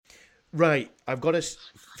Right, I've got to.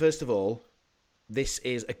 First of all, this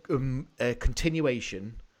is a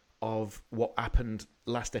continuation of what happened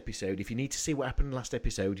last episode. If you need to see what happened last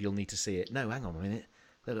episode, you'll need to see it. No, hang on a minute.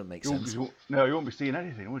 That doesn't make sense. No, you won't be seeing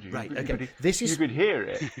anything, would you? Right, You okay. you could hear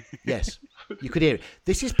it. Yes, you could hear it.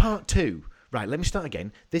 This is part 2. Right, let me start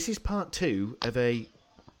again. This is part 2 of a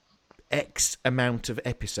X amount of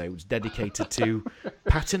episodes dedicated to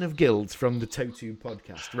Pattern of Guilds from the Totu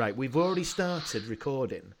podcast. Right, we've already started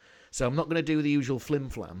recording, so I'm not going to do the usual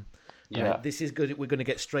flim-flam. Yeah. This is good. We're going to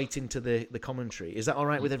get straight into the commentary. Is that all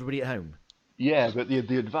right with everybody at home? Yeah, but the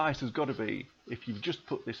advice has got to be, if you've just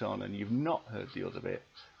put this on and you've not heard the other bit,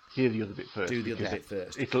 hear the other bit first. Do the other bit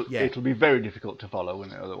first. It'll be very difficult to follow,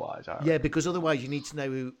 won't it, otherwise? Yeah, because otherwise you need to know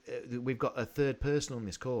who we've got a third person on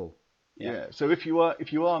this call. Yeah. So if you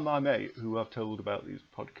are my mate who I've told about these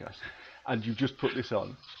podcasts, and you've just put this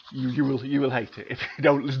on, you will hate it if you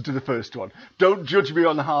don't listen to the first one. Don't judge me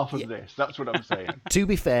on the half of this. That's what I'm saying. To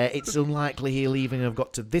be fair, it's unlikely he'll even have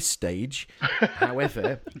got to this stage.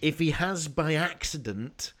 However, if he has by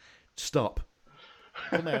accident, stop.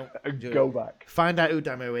 Come out. Go back. Find out who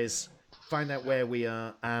Damo is. Find out where we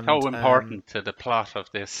are. And how important to the plot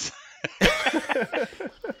of this.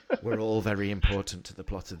 We're all very important to the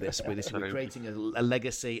plot of this. We're creating a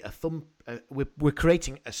legacy, we're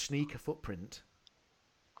creating a sneaker footprint.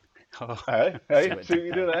 Oh. Hey, see what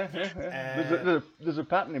you do there. There's a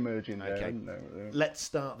pattern emerging there. Okay. Isn't there? Let's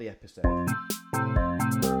start the episode.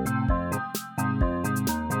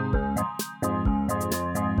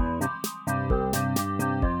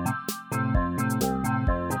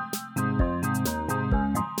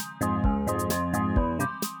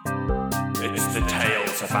 It's the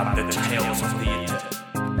tales about the tales of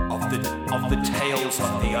the tales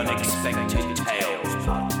of the unexpected tales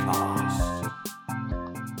podcast.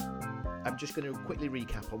 I'm just going to quickly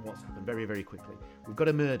recap on what's happened very, very quickly. We've got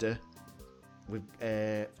a murder with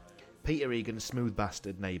Peter Egan's smooth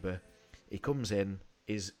bastard neighbour. He comes in,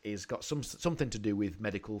 is got something to do with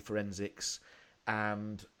medical forensics,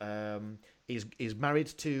 and is married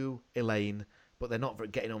to Elaine, but they're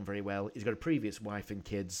not getting on very well. He's got a previous wife and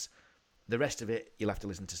kids. The rest of it, you'll have to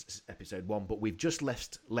listen to episode 1. But we've just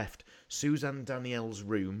left Suzanne Danielle's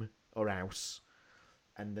room or house,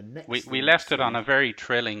 and the next we left it on a very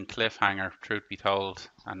thrilling cliffhanger, truth be told,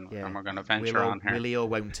 and we're going to venture on here. Will he or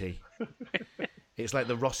won't he? It's like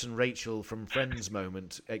the Ross and Rachel from Friends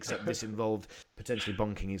moment, except this involved potentially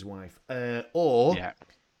bonking his wife, or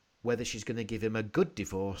whether she's going to give him a good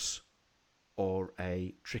divorce or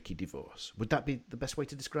a tricky divorce. Would that be the best way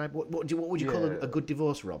to describe? What would you call a good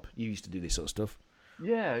divorce, Rob? You used to do this sort of stuff.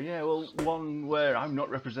 Yeah. Well, one where I'm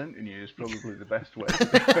not representing you is probably the best way.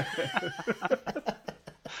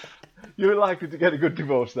 You're likely to get a good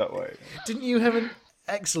divorce that way. Didn't you have an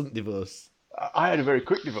excellent divorce? I had a very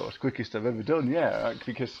quick divorce, quickest I've ever done. Yeah,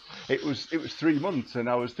 because it was 3 months, and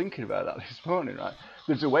I was thinking about that this morning. Right,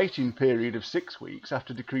 there's a waiting period of 6 weeks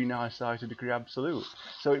after decree nisi to decree absolute,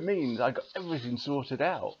 so it means I got everything sorted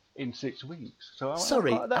out in 6 weeks. So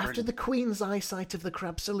after the Queen's eyesight of the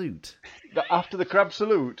crab salute. After the crab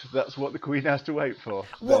salute, that's what the Queen has to wait for.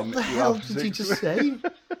 What the hell did you just say?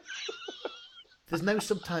 There's no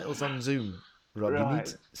subtitles on Zoom, Rob. Right. You need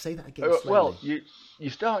to say that again slowly. Well, you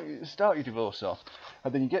start your divorce off,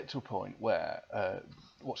 and then you get to a point where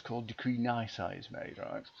what's called decree nisi is made,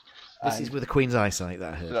 right? This is with the Queen's eyesight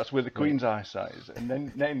that I heard. So that's where the Queen's eyesight is, and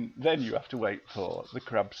then you have to wait for the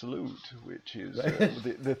crab salute, which is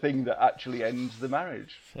the thing that actually ends the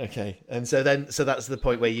marriage. Okay, and so that's the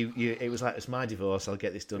point where you it was like, it's my divorce, I'll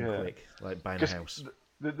get this done quick, like buying a house.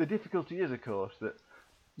 The difficulty is, of course, that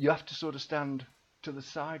you have to sort of stand to the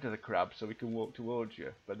side of the crab so he can walk towards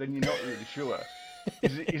you, but then you're not really sure.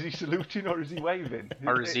 Is he saluting or is he waving?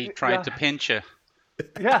 Or is he trying to pinch you?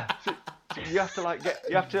 Yeah, so you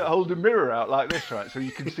have to hold a mirror out like this, right, so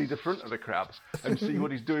you can see the front of the crab and see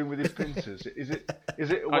what he's doing with his pincers. Is it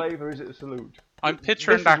a wave or is it a salute? I'm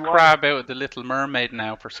picturing that crab out of The Little Mermaid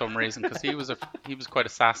now for some reason, because he was quite a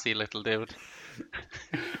sassy little dude.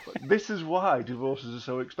 This is why divorces are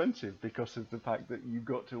so expensive, because of the fact that you've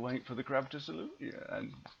got to wait for the crab to salute you,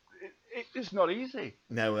 and it's not easy.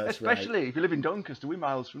 No, that's especially if you live in Doncaster, we're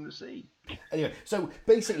miles from the sea. Anyway, so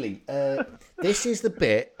basically, this is the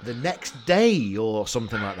bit the next day or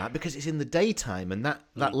something like that, because it's in the daytime, and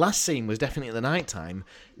that last scene was definitely at the night time.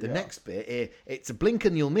 The next bit, it's a blink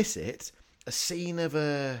and you'll miss it. A scene of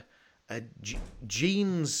a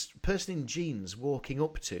person in jeans walking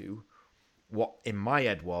up to what in my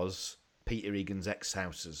head was Peter Egan's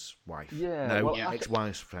ex-house's wife.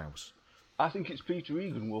 Ex-wife's house. I think it's Peter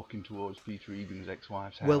Egan walking towards Peter Egan's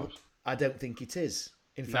ex-wife's house. Well, I don't think it is.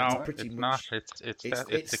 In fact, No, pretty it's much. not. It's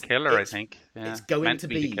it's- the killer, I it's- think. Yeah, it's going meant to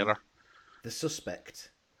the be killer. the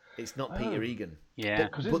suspect. It's not Peter Egan. Yeah.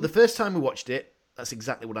 But the first time we watched it, that's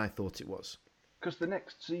exactly what I thought it was. Because the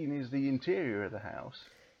next scene is the interior of the house.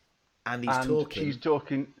 And he's talking. She's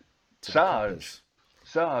talking. to the Sarge. coppers.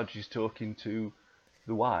 Sarge is talking to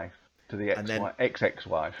the wife, to the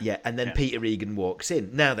ex-wife. Yeah, and then Peter Egan walks in.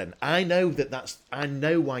 Now then, I know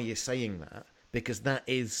why you're saying that, because that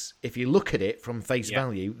is, if you look at it from face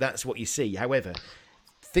value, that's what you see. However,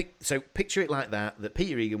 so picture it like that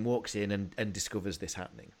Peter Egan walks in and discovers this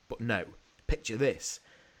happening. But no, picture this.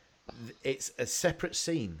 It's a separate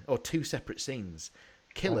scene, or two separate scenes.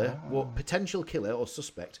 Potential killer or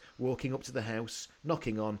suspect walking up to the house,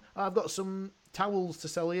 knocking on, I've got some towels to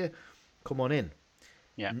sell you. Come on in.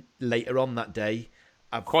 Yeah. Later on that day,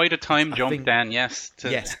 Quite a time jump, Dan. Yes.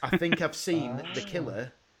 Yes, I think I've seen the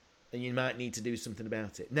killer, and you might need to do something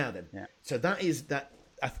about it. Now then, so that is that.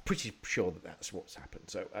 I'm pretty sure that that's what's happened.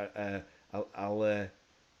 So I'll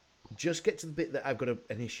just get to the bit that I've got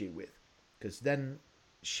an issue with, because then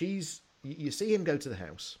you see him go to the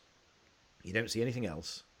house, you don't see anything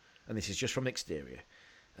else, and this is just from exterior,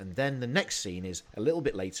 and then the next scene is a little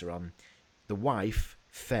bit later on. The wife,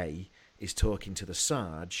 Faye, is talking to the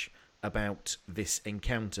Sarge about this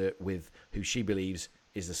encounter with who she believes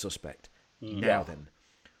is the suspect. Now then,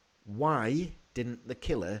 why didn't the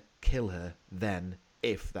killer kill her then,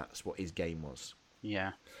 if that's what his game was?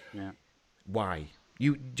 Yeah. Why?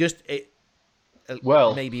 You just...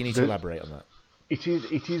 Well, maybe you need to elaborate on that. It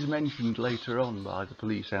is mentioned later on by the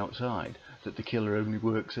police outside that the killer only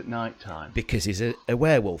works at night time. Because he's a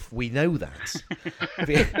werewolf. We know that.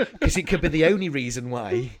 Because it could be the only reason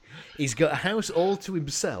why. He's got a house all to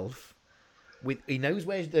himself. He knows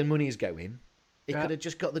where the money is going. He could have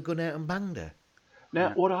just got the gun out and banged her.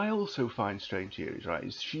 Now, what I also find strange here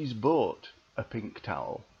is she's bought a pink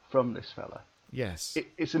towel from this fella. Yes.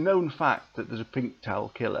 It's a known fact that there's a pink towel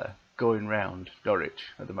killer going round Norwich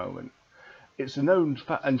at the moment. It's a known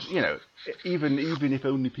fact, and even if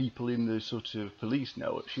only people in the sort of police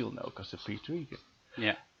know it, she'll know because of Peter Egan.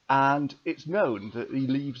 Yeah. And it's known that he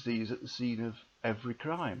leaves these at the scene of every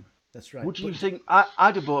crime. That's right. Would you think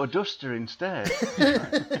I'd have bought a duster instead?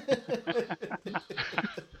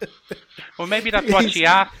 Well, maybe that's what she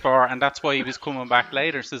asked for, and that's why he was coming back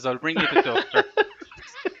later. Says, "I'll bring you the duster."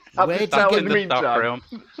 Where do you That's get in the stock room.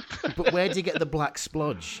 But where do you get the black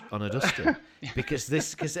splodge on a duster?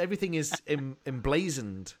 Because everything is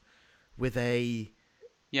emblazoned with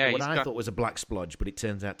what I thought was a black splodge, but it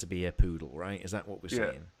turns out to be a poodle, right? Is that what we're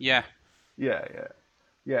saying? Yeah.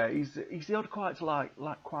 Yeah. He's the odd quite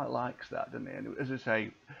likes that, doesn't he? And as I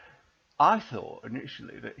say, I thought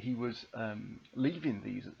initially that he was leaving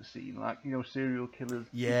these at the scene, like serial killers.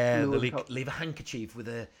 Yeah, leave a handkerchief with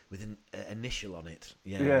an initial on it.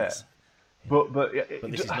 Yeah. But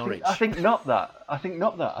this is Norwich. I think not that. I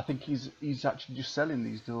think he's actually just selling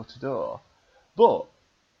these door to door. But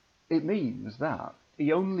it means that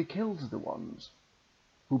he only kills the ones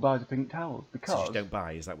who buy the pink towels, because So you don't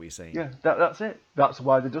buy, is that what you're saying? Yeah, that's it. That's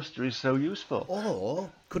why the duster is so useful. Or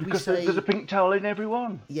could we Because say there's a pink towel in every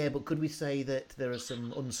one. Yeah, but could we say that there are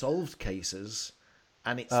some unsolved cases,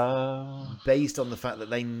 and it's Uh, based on the fact that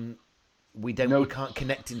we can't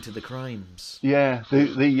connect into the crimes. Yeah,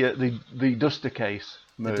 the duster case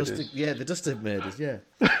murders. The duster murders. Yeah.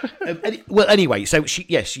 Anyway, so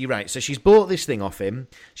you're right. So she's bought this thing off him.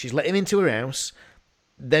 She's let him into her house.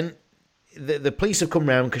 Then the police have come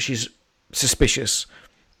round because she's suspicious,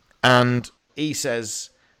 and he says,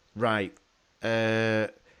 "Right,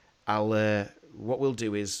 what we'll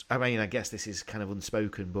do is, I guess this is kind of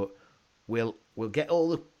unspoken, but we'll get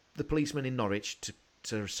all the policemen in Norwich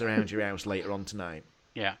to surround your house later on tonight.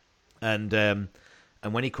 Yeah. And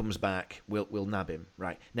when he comes back, we'll nab him.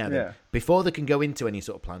 Right. Now then, before they can go into any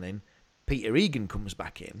sort of planning, Peter Egan comes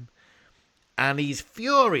back in, and he's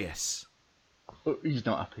furious. But he's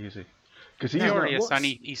not happy, is he? Because He's furious, and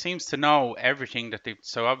he seems to know everything that they.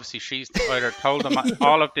 So obviously she's either told him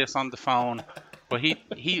all of this on the phone, but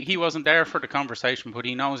he wasn't there for the conversation, but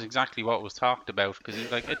he knows exactly what was talked about, because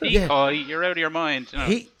he's like, a decoy, you're out of your mind.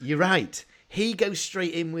 You're right. He goes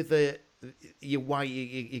straight in with why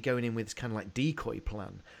you're going in with this kind of like decoy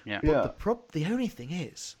plan. Yeah. But the only thing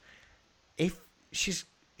is, if she's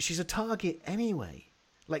a target anyway,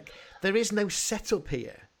 like there is no setup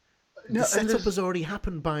here. The setup has already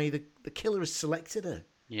happened by the killer has selected her.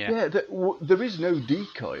 Yeah. There is no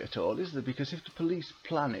decoy at all, is there? Because if the police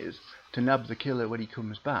plan is to nab the killer when he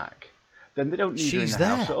comes back, then they don't need her in She's the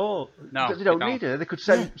house there. at all. No, they don't they need her. They could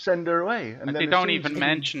send her away. And then they as don't soon as even they-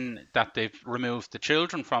 mention that they've removed the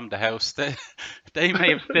children from the house. They may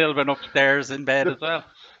have still been upstairs in bed as well.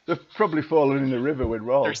 They've probably fallen in the river with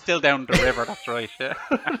Rolf. They're still down the river, that's right, yeah.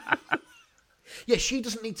 Yeah, she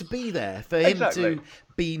doesn't need to be there for him Exactly. to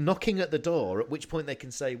be knocking at the door, at which point they can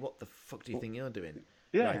say, what the fuck do you think you're doing?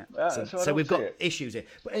 Yeah, Right. so I So don't we've see got it. issues here.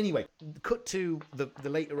 But anyway, cut to the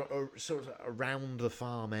later, or sort of around the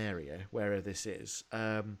farm area, wherever this is,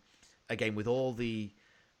 again, with all the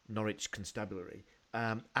Norwich constabulary.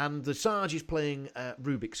 And the Sarge is playing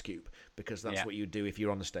Rubik's Cube, because that's Yeah. what you do if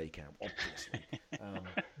you're on a stakeout, obviously.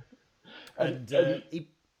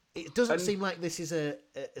 It doesn't seem like this is a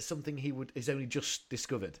something he's only just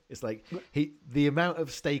discovered. It's like the amount of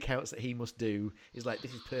stakeouts that he must do is like,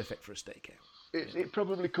 this is perfect for a stakeout. It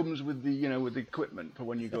probably comes with the with the equipment for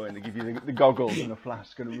when you go in. They give you the goggles and a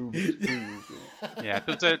flask and a Rubik's Cube. Yeah,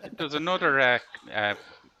 there's another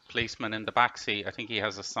policeman in the back seat. I think he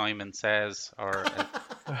has a Simon Says or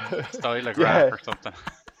a stylograph Yeah. or something.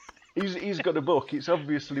 He's got a book. It's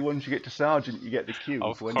obviously once you get to sergeant, you get the cube.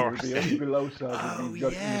 Of when course. you're below sergeant, Oh you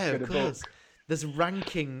yeah, get of a book. course. There's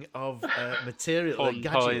ranking of material, Fun like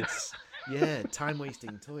gadgets. Yeah,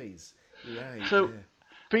 time-wasting toys. Right. So- yeah.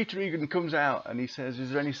 Peter Egan comes out and he says, "Is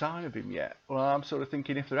there any sign of him yet?" Well, I'm sort of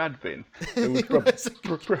thinking if there had been, they would probably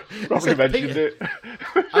Peter- mentioned it.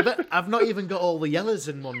 I've not even got all the yellows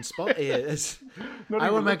in one spot here. Not How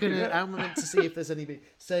even am I looking gonna? yet. How am I meant to see if there's any?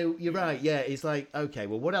 So you're right. Yeah, it's like, okay.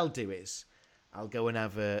 Well, what I'll do is I'll go and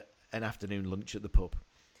have an afternoon lunch at the pub,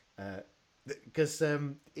 because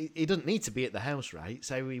he doesn't need to be at the house, right?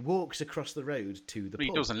 So he walks across the road to the He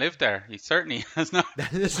pub. doesn't live there. He certainly has not.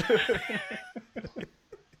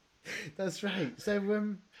 That's right.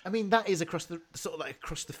 So I mean, that is across the sort of like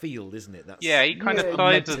across the field, isn't it? That's Yeah, he kind Yeah, of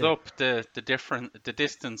led sizes to- up the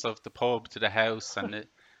distance of the pub to the house and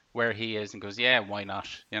where he is, and goes, "Yeah, why not?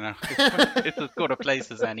 You know, it's as good a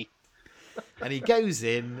place as any." And he goes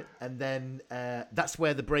in, and then that's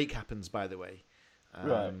where the break happens. By the way,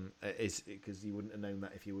 Right. Is because you wouldn't have known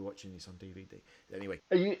that if you were watching this on DVD. Anyway,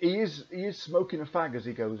 He is smoking a fag as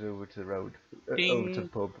he goes over to the road, over Ding. to the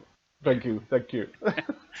pub. Thank you.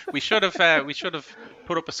 We should have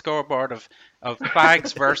put up a scoreboard of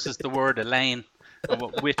fags versus the word Elaine,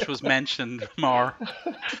 which was mentioned more.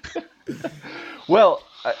 Well,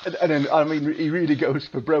 and then I mean, he really goes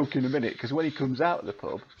for broke in a minute because when he comes out of the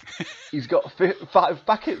pub, he's got 5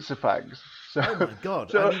 packets of fags. So, oh my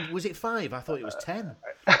god! so- I mean, was it 5? I thought it was 10.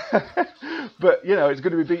 but you know, it's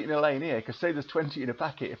going to be beating Elaine here because say there's 20 in a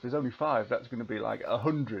packet. If there's only 5, that's going to be like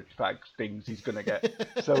 100 fag things he's going to get.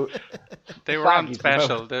 So They were on fag is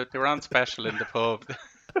special. They were on special in the pub.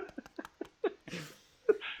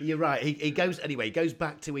 You're right. He goes anyway. He goes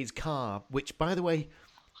back to his car, which, by the way,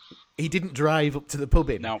 he didn't drive up to the pub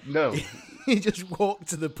in. No, He just walked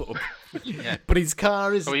to the pub. Yeah. But his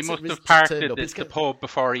car is. So he must is have parked turned at up. the It's got- pub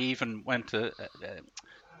before he even went to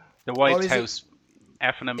the Or White is it- House,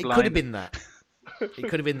 effing and It blind. could have been that. It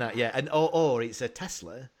could have been that, yeah. And or it's a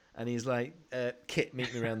Tesla, and he's like, "Kit,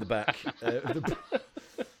 meet me around the back." Of the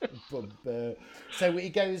pub. So he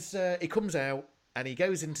goes. He comes out, and he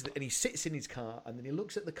goes and he sits in his car, and then he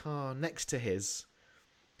looks at the car next to his,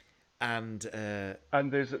 and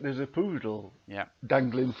and there's a poodle Yeah.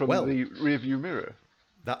 dangling from Well- the rearview mirror.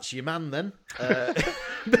 that's your man then.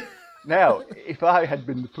 Now, if I had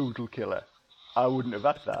been the poodle killer, I wouldn't have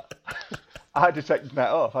had that. I'd have taken that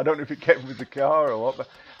off. I don't know if it came with the car or what, but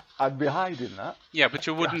I'd be hiding that. Yeah, but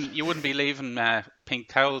you wouldn't be leaving pink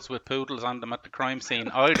towels with poodles on them at the crime scene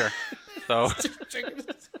either. So,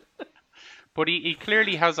 but he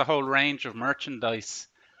clearly has a whole range of merchandise.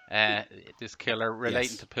 This killer relating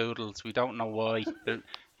Yes. to poodles. We don't know why.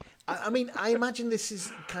 I mean, I imagine this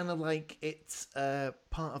is kind of like it's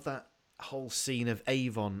part of that whole scene of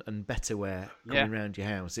Avon and Betterware coming Yeah. around your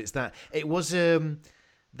house. It's that it was.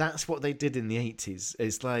 That's what they did in the 80s.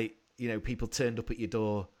 It's like, you know, people turned up at your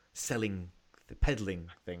door selling, peddling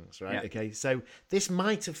things, right? Yeah. Okay, so this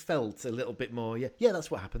might have felt a little bit more. Yeah, that's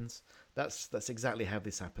what happens. That's exactly how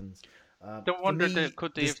this happens. Don't For wonder me,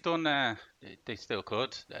 could they this- have done? They still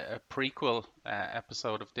could a prequel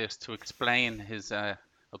episode of this to explain his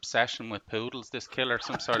obsession with poodles. This killer,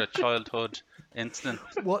 some sort of childhood incident.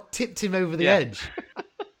 What tipped him over the Yeah. edge?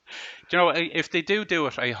 Do you know, if they do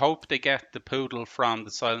it, I hope they get the poodle from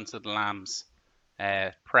The Silence of the Lambs.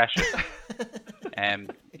 Precious.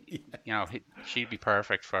 You know, she'd be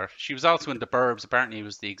perfect for. She was also in The Burbs. Apparently, it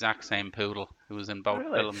was the exact same poodle who was in both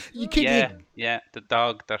Really? films. You kidding? Yeah, yeah, the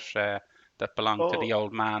dog that belonged to Oh. the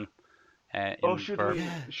old man. In Or should Burbs.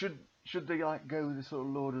 we, should should they like go the sort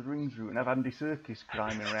of Lord of the Rings route and have Andy Serkis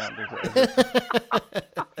climbing around?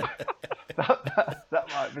 That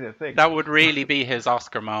might be the thing. That would really be his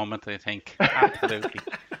Oscar moment, I think. Absolutely.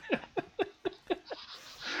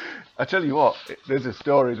 I tell you what, there's a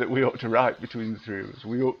story that we ought to write between the three of us.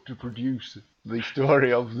 We ought to produce the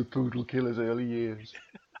story of the Poodle Killer's early years.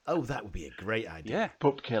 Oh, that would be a great idea. Yeah.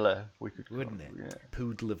 Pup Killer, we could call Wouldn't it? Yeah.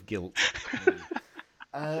 Poodle of guilt.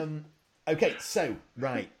 Okay, so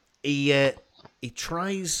right, he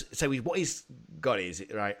tries. So what he's got is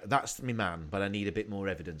right. That's me man, but I need a bit more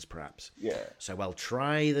evidence, perhaps. Yeah. So I'll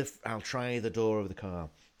try the door of the car.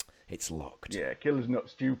 It's locked. Yeah, Killer's not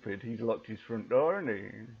stupid. He's locked his front door, and he.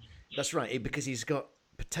 That's right, because he's got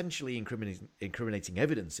potentially incriminating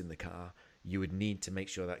evidence in the car. You would need to make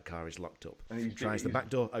sure that car is locked up. And he's- Tries the back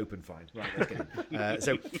door, open, fine. Right, let's get in.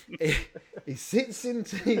 So he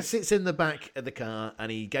sits in the back of the car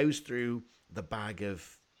and he goes through the bag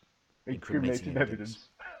of incriminating evidence.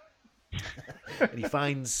 And he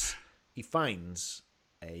finds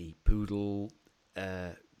a poodle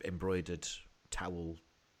embroidered towel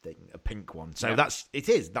thing, a pink one. So that's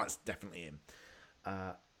definitely him.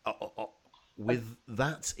 With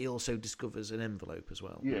that, he also discovers an envelope as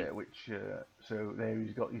well. Yeah, which so there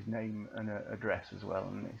he's got his name and address as well,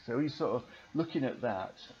 hasn't he? So he's sort of looking at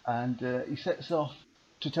that, and he sets off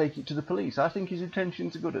to take it to the police. I think his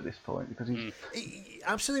intentions are good at this point because he's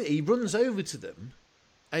Absolutely, he runs over to them,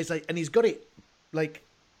 and he's got it like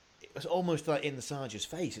it's almost like in the sergeant's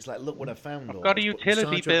face. It's like, look what I found. Got a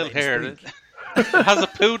utility bill here. It It has a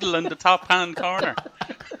poodle in the top hand corner.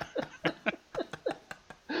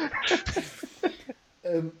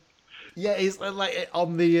 Yeah, it's like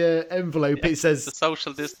on the envelope. It says The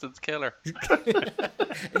social distance killer.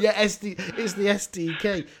 it's the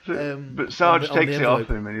SDK. but Sarge on the takes it off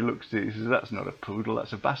envelope. him and he looks at it and says, "That's not a poodle,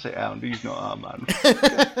 that's a basset hound. He's not our man."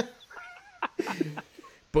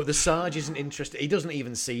 But the Sarge isn't interested. He doesn't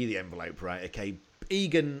even see the envelope, right? Okay.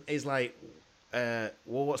 Egan is like, well,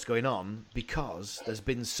 what's going on? Because there's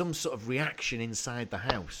been some sort of reaction inside the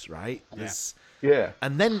house, right? Yeah.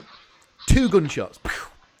 And then 2 gunshots.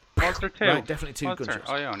 Was there 2? Right, definitely 2 Was there? gunshots.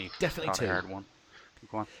 I only Definitely thought I 2. heard one.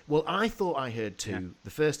 Go on. Well, I thought I heard 2 the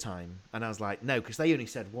first time, and I was like, no, because they only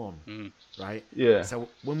said 1, right? Yeah. So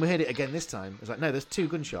when we heard it again this time, I was like, no, there's 2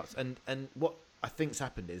 gunshots, and what I think's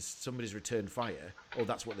happened is somebody's returned fire, or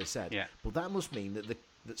that's what they said. Yeah. But that must mean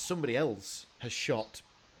that somebody else has shot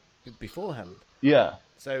beforehand. Yeah.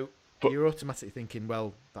 So But- you're automatically thinking,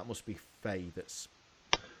 well, that must be Faye that's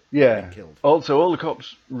Yeah. been killed. Also, all the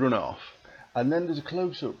cops run off, and then there's a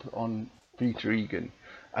close-up on Peter Egan,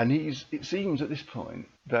 and it seems at this point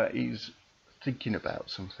that he's thinking about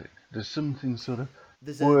something. There's something sort of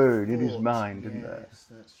There's a word in his thought. mind, isn't there? Yes,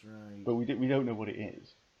 that's right. But we don't know what it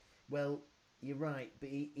is. Well, you're right, but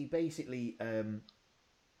he basically,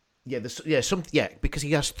 because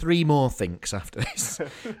he has 3 more thinks after this,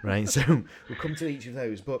 right? So we'll come to each of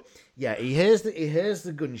those. But yeah, he hears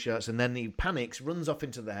the gunshots, and then he panics, runs off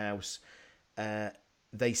into the house.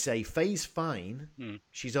 They say Faye's fine,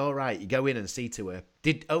 she's all right. You go in and see to her.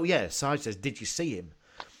 Sarge says, "Did you see him?"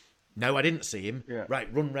 No, I didn't see him. Yeah.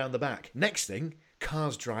 Right, run round the back. Next thing,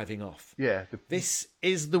 car's driving off. Yeah. This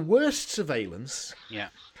is the worst surveillance. Yeah.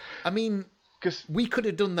 I mean, Because we could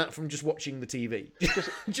have done that from just watching the TV.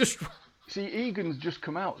 just see, Egan's just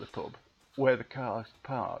come out the pub where the car's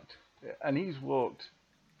parked, and he's walked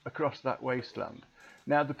across that wasteland.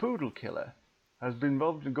 Now the poodle killer has been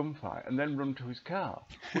involved in a gunfight and then run to his car.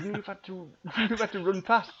 Wouldn't you have had to run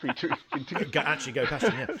past Peter Egan to actually go past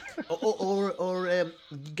him, yeah. Or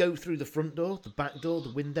go through the front door, the back door, the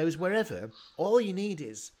windows, wherever. All you need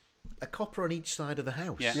is a copper on each side of the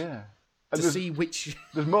house Yeah. Yeah. to And see which.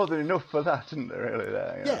 there's more than enough for that, isn't there, really,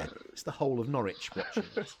 there? Yeah, it's the whole of Norwich watching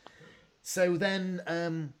this. So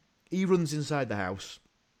then he runs inside the house.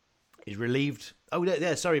 He's relieved. Oh,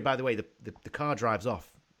 yeah, sorry, by the way, the car drives off.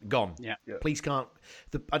 Gone. Yeah. Police can't.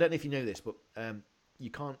 I don't know if you know this, but you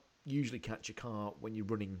can't usually catch a car when you're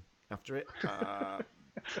running after it.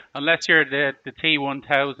 Unless you're the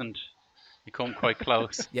T1000, you come quite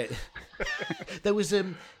close. Yeah. There was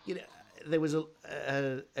there was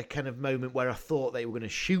a kind of moment where I thought they were going to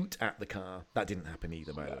shoot at the car. That didn't happen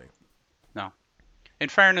either, by the way. No. In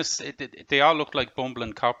fairness, they all look like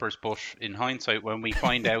bumbling coppers, but in hindsight, when we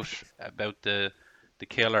find out about the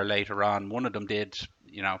killer later on, one of them did,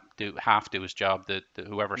 do his job,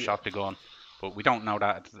 whoever shot the gun, but we don't know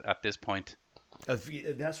that at this point.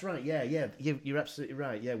 That's right. Yeah. You're absolutely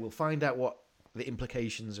right. Yeah, we'll find out what the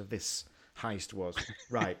implications of this heist was.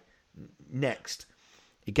 Right. Next,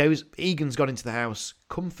 Egan's gone into the house,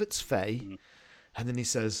 comforts Faye, and then he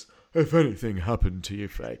says, if anything happened to you,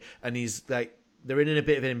 Faye. And he's like, they're in a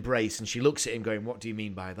bit of an embrace, and she looks at him going, what do you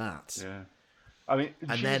mean by that? Yeah. I mean,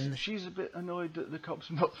 And she's a bit annoyed that the cops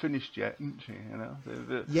have not finished yet, isn't she? You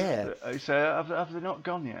know. Yeah. I say, have they not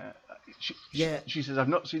gone yet? She says, I've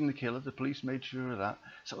not seen the killer. The police made sure of that.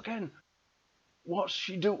 So again, what's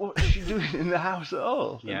she doing in the house at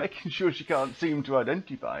all? Yeah. They're making sure she can't seem to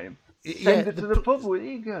identify him. Send her to the pub with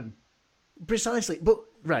Egan. Precisely. But,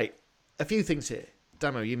 right, a few things here.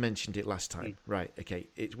 Damo, you mentioned it last time. Right, okay.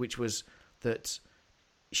 Which was that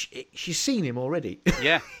she's seen him already.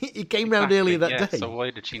 Yeah. He came round earlier that day. So why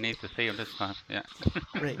did she need to see him this time? Yeah.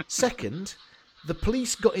 Right. Second, the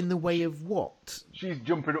police got in the way of what? She's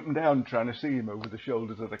jumping up and down trying to see him over the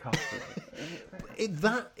shoulders of the cops.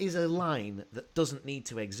 That is a line that doesn't need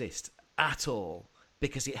to exist at all,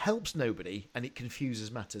 because it helps nobody and it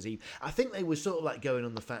confuses matters. I think they were sort of like going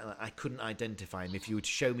on the fact that I couldn't identify him. If you were to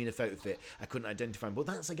show me the photo of it, I couldn't identify him. But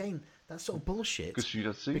that's sort of bullshit. Because she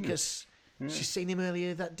does see him. Because she's seen him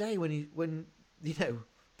earlier that day when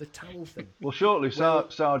the towel thing. Well, shortly,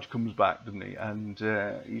 Sarge comes back, doesn't he? And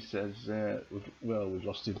he says, we've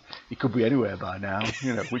lost him. He could be anywhere by now,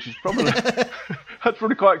 which is probably... that's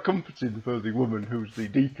probably quite comforting for the woman who's the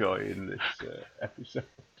decoy in this episode.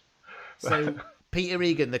 So, Peter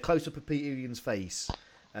Egan, the close-up of Peter Egan's face,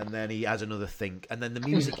 and then he has another think, and then the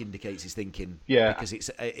music indicates he's thinking. Yeah.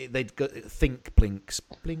 Because they've got think blinks,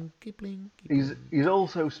 blinky blinky. He's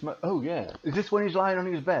also oh yeah. Is this when he's lying on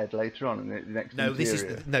his bed later on in the next?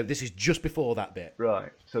 This is just before that bit.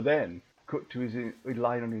 Right. So then, cut to he's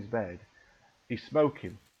lying on his bed. He's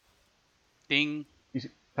smoking. Ding.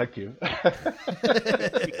 Thank you.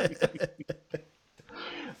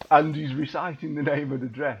 And he's reciting the name and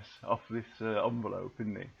address off this envelope,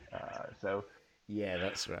 isn't he? Yeah,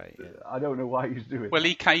 that's right. Yeah. I don't know why he's doing. Well,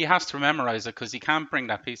 that. he has to memorize it because he can't bring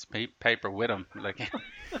that piece of paper with him. Like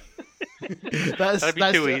that's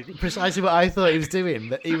too easy. Precisely what I thought he was doing.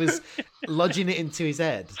 That he was lodging it into his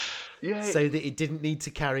head, so that he didn't need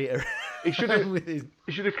to carry it around. He should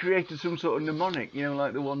have created some sort of mnemonic,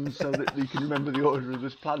 like the ones so that you can remember the order of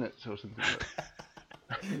his planets or something.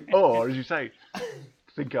 Or, as you say,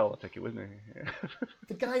 think I'll take it with me. Yeah.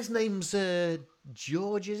 The guy's name's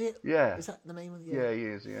George, is it? Yeah. Is that the name of the? Yeah, he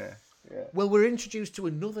is. Yeah. Well, we're introduced to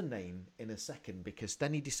another name in a second, because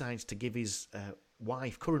then he decides to give his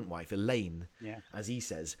current wife, Elaine, as he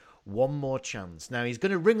says, one more chance. Now he's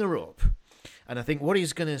going to ring her up, and I think what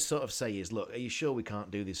he's going to sort of say is, "Look, are you sure we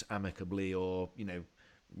can't do this amicably, or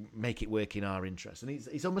make it work in our interest?" And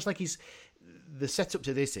it's almost like the setup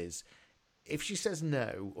to this is, if she says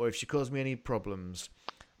no, or if she causes me any problems,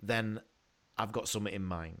 then I've got something in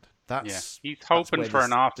mind. He's hoping for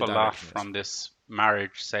an awful lot from this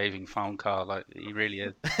marriage-saving phone call. Like, he really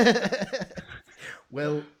is.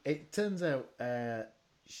 Well, it turns out,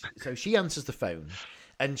 so she answers the phone,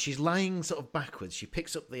 and she's lying sort of backwards. She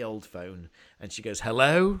picks up the old phone, and she goes,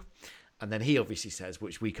 "Hello?" And then he obviously says,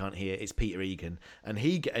 which we can't hear, it's Peter Egan. And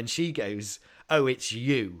she goes, "Oh, it's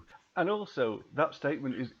you." And also, that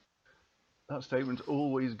statement's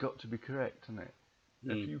always got to be correct, isn't it?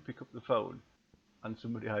 If you pick up the phone and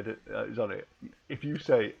somebody is on it, if you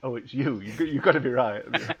say, "Oh, it's you," you've got to be right.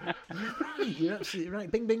 You're absolutely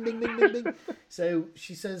right. Bing, bing, bing, bing, bing, bing. So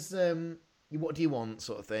she says, "What do you want?"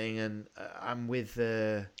 sort of thing. And I'm with,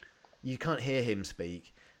 you can't hear him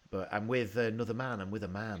speak, but I'm with another man. I'm with a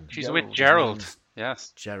man. She's with Gerald.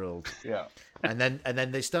 Yes. Gerald. Yeah. And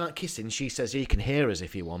then they start kissing. She says, "You can hear us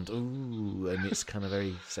if you want." Ooh, and it's kind of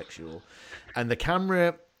very sexual. And the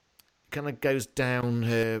camera kind of goes down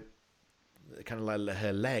her, kind of like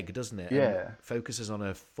her leg, doesn't it? Yeah. And focuses on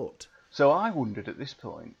her foot. So I wondered at this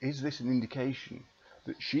point, is this an indication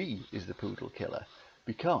that she is the poodle killer?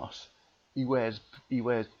 Because he wears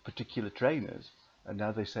particular trainers, and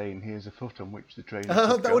now they're saying here's a foot on which the trainers.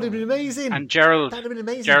 Oh, that would have been amazing. And Gerald, that would have been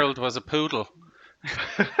amazing. Gerald was a poodle.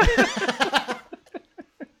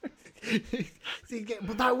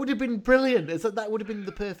 But that would have been brilliant. That would have been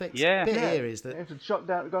the perfect bit here. Is that if it's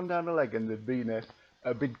gone down the leg and there'd been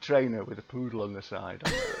a big trainer with a poodle on the side?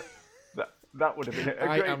 that would have been.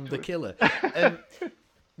 I am the killer.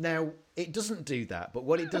 Now it doesn't do that, but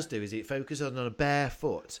what it does do is it focuses on a bare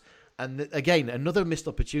foot, and again another missed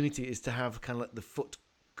opportunity is to have kind of like the foot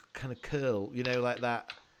kind of curl, like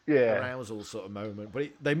that. Yeah. Arousal sort of moment, but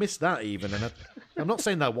they missed that even, and I'm not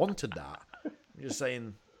saying I wanted that. I'm just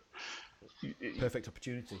saying perfect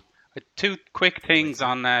opportunity. Two quick things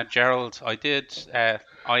on Gerald. I did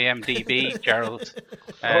IMDb Gerald.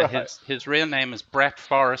 His real name is Brett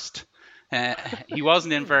Forrest. He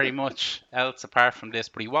wasn't in very much else apart from this,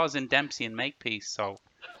 but he was in Dempsey and Makepeace. So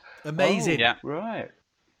amazing. Yeah. Right.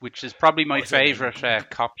 which is probably my What's her name? favourite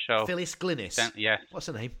cop show. Phyllis Glynis. Yeah, What's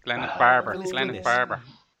her name? Glennis Barber. Phyllis Glennis Glynis. Barber.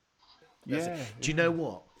 Yeah. Do you know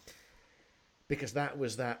what? Because that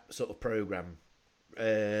was that sort of program,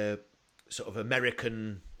 sort of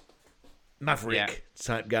American maverick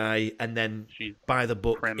type guy, and then She's by the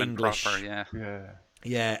book prim and English. proper, yeah.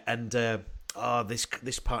 Yeah, and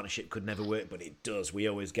this partnership could never work, but it does. We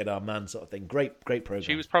always get our man sort of thing. Great program.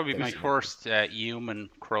 She was probably my first human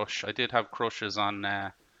crush. I did have crushes on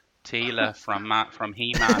Teela from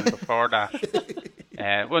He-Man before that.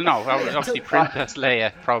 Well, no, obviously Princess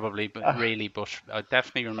Leia probably, but I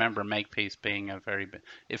definitely remember Makepeace being a very big.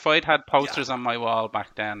 If I'd had posters on my wall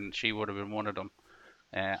back then, she would have been one of them.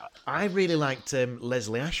 I really liked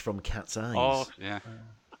Leslie Ash from Cat's Eyes. Oh, yeah.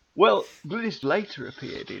 Well, Glynis later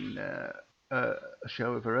appeared in a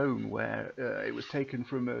show of her own where it was taken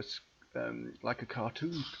from like a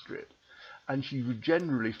cartoon strip, and she would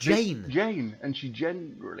generally Jane, and she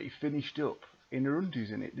generally finished up in her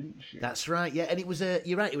undies in it, didn't she? That's right. Yeah, and it was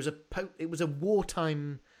you're right. It was a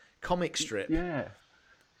wartime comic strip. Yeah.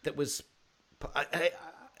 That was.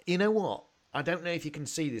 You know what? I don't know if you can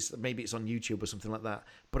see this. Maybe it's on YouTube or something like that.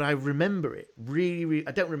 But I remember it really.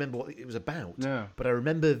 I don't remember what it was about. No. But I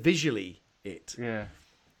remember visually it. Yeah.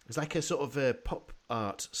 It's like a sort of a pop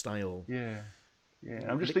art style. Yeah. Yeah.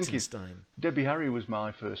 I'm just thinking. Liechtenstein. Debbie Harry was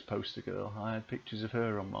my first poster girl. I had pictures of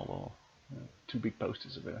her on my wall. Yeah, 2 big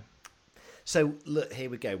posters of her. So look, here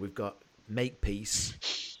we go. We've got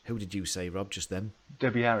Makepeace. Who did you say, Rob? Just then.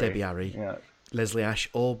 Debbie Harry. Debbie Harry. Yeah. Leslie Ash.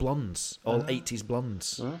 All blondes. All 80s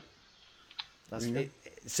blondes. That's Yeah. it.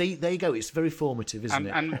 See, there you go. It's very formative, isn't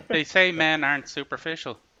it? And they say men aren't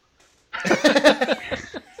superficial.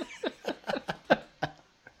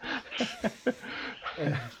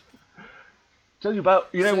 Tell you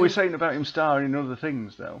about, we're saying about him starring in other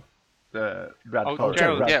things, though. Brad Forrest.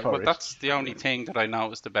 Gerald, Brad yeah, Forrest. but that's the only thing that I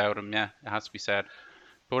noticed about him, yeah, it has to be said.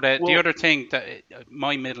 But the other thing, that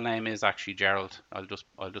my middle name is actually Gerald. I'll just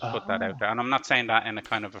put that out there. And I'm not saying that in a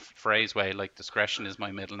kind of a phrase way, like discretion is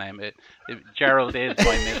my middle name. Gerald is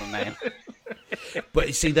my middle name. But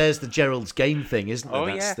you see, there's the Gerald's Game thing, isn't there? Oh,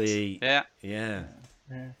 That's yeah. Yeah.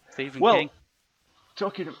 Stephen Well, King.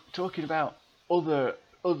 talking about other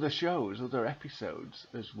shows, other episodes,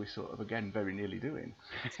 as we're sort of again very nearly doing.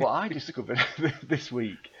 What I discovered this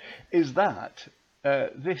week is that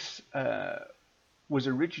this was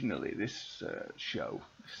originally this show,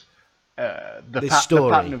 the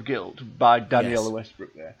Pattern of Guilt by Daniela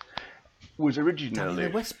Westbrook. There was originally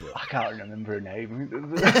Daniela Westbrook. I can't remember her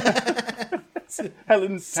name.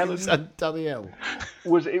 Helen And Danielle.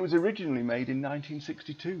 It was originally made in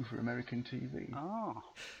 1962 for American TV. Oh.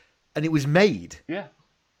 And it was made. Yeah.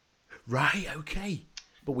 Right, okay.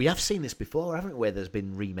 But we have seen this before, haven't we? Where there's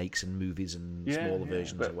been remakes and movies and smaller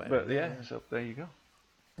versions or whatever. But yeah, so there you go.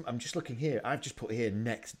 I'm just looking here. I've just put here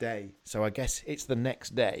next day. So I guess it's the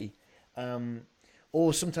next day.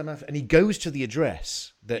 Or sometime after. And he goes to the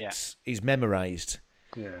address that is memorised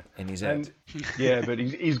in his head. Yeah, but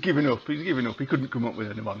he's given up. He's given up. He couldn't come up with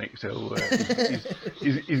a mnemonic, so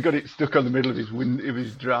he's got it stuck on the middle of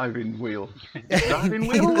his driving wheel. Driving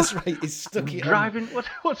wheel? That's right. He's stuck it driving.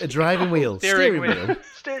 What's a driving wheel. Steering wheel.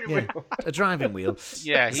 Steering Yeah, wheel. a driving wheel.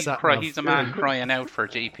 Yeah, he's a man crying out for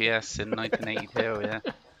GPS in 1982,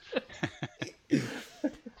 yeah.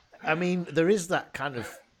 I mean, there is that kind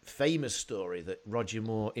of famous story that Roger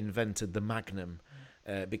Moore invented the Magnum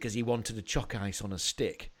because he wanted a chalk ice on a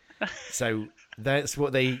stick. So that's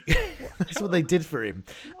what they did for him.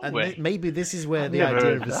 And maybe this is where the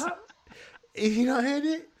idea of that. Have you not heard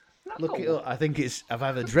it? Look it up. I think I've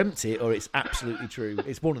either dreamt it or it's absolutely true.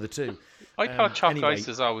 It's one of the two. I thought chalk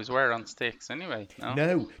ices always were on sticks anyway.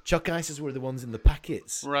 No, chalk ices were the ones in the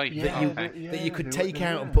packets. Right. That you could take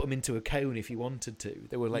out and put them into a cone if you wanted to.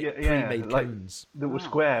 They were like pre-made cones. They were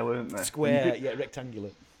square, weren't they? Square, rectangular.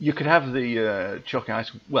 You could have the chalk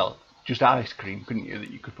ice, just ice cream, couldn't you, that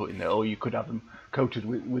you could put in there, or you could have them coated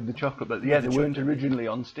with the chocolate. But they weren't originally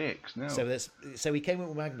on sticks. No. So he came up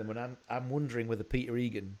with Magnum, and I'm wondering whether Peter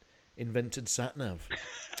Egan invented Satnav.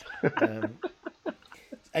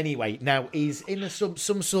 Anyway, now he's in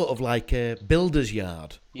some sort of like a builder's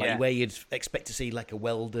yard, where you'd expect to see like a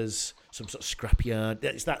welder's, some sort of scrap yard.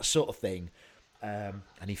 It's that sort of thing. And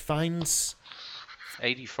he finds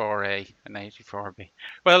 84A and 84B.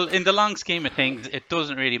 Well, in the long scheme of things, it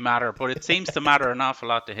doesn't really matter, but it seems to matter an awful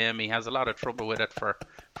lot to him. He has a lot of trouble with it for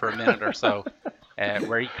a minute or so,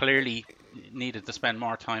 where he clearly needed to spend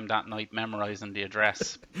more time that night memorising the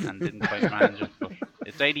address and didn't quite manage it. But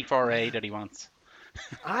it's 84A that he wants.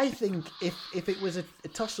 I think if it was a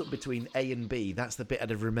toss-up between A and B, that's the bit I'd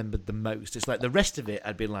have remembered the most. It's like the rest of it,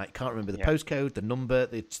 I'd been like, can't remember the postcode, the number,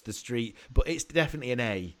 the street, but it's definitely an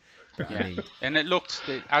A. Yeah. And it looked,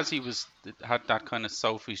 as he had that kind of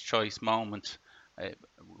Sophie's Choice moment,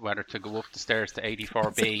 whether to go up the stairs to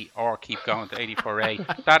 84B or keep going to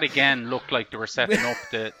 84A, that again looked like they were setting up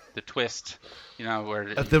the twist, where...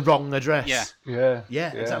 Of the wrong address. Yeah,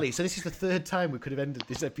 exactly. So this is the third time we could have ended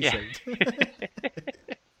this episode.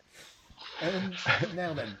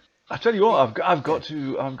 Now then. I tell you what, I've got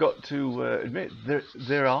to admit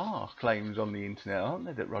there are claims on the internet, aren't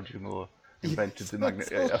there, that Roger Moore invented the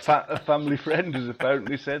magnet. A family friend has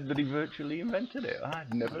apparently said that he virtually invented it.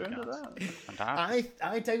 I'd never heard of that.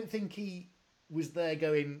 I don't think he was there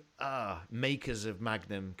going, makers of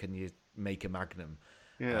Magnum, can you make a Magnum?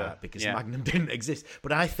 Yeah. Because Magnum didn't exist.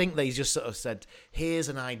 But I think they just sort of said, here's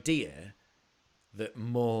an idea that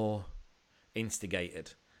Moore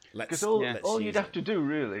instigated. Because all you'd have to do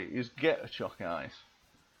really is get a chalk ice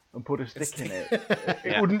and put a stick in it.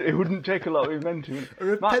 It wouldn't take a lot of inventing.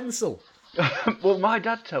 Or a pencil. Well, my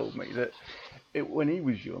dad told me that when he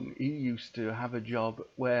was young, he used to have a job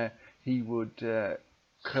where he would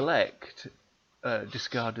collect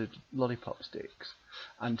discarded lollipop sticks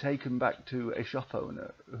and take them back to a shop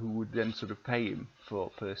owner who would then sort of pay him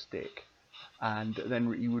per stick, and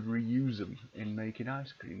then he would reuse them in making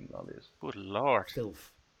ice cream lollies. Good Lord.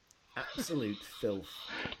 Filth. Absolute filth.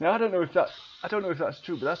 Now I don't know if that's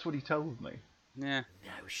true, but that's what he told me. Yeah.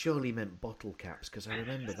 No, surely he meant bottle caps, because I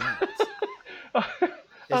remember that.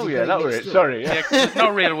 Oh yeah, that was it. Sorry. Yeah, 'cause there's no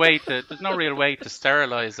real way to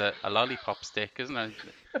sterilise a lollipop stick, isn't there?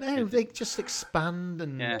 No, they just expand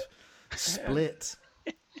and split.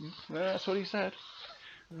 That's what he said.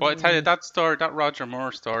 But I tell you, that Roger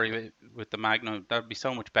Moore story with the Magnum, that'd be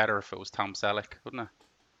so much better if it was Tom Selleck, wouldn't it?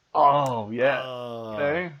 Oh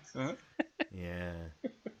yeah. Yeah.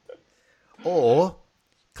 Or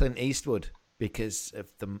Clint Eastwood, because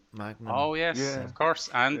of the Magnum. Oh yes, of course,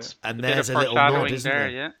 and there's a little nod, isn't there?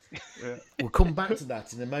 Yeah. We'll come back to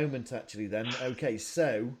that in a moment, actually. Then, okay.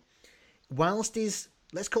 So, whilst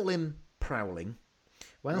let's call him prowling.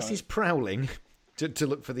 Whilst he's prowling to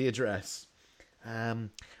look for the address,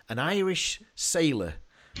 an Irish sailor,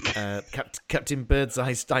 Captain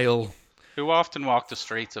Birdseye style, who often walked the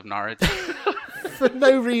streets of Norwich for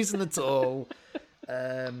no reason at all,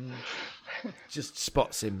 just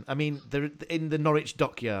spots him. I mean, they're in the Norwich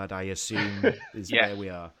dockyard, I assume, is where we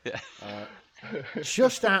are. Yeah.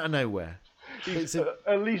 Just out of nowhere.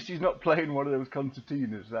 At least he's not playing one of those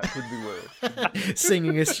concertinas. That could be worse.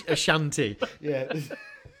 Singing a shanty. Yeah.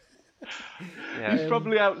 He's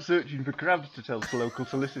probably out searching for crabs to tell to local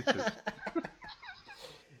solicitors.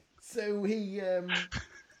 So he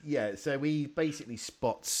basically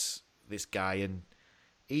spots this guy, and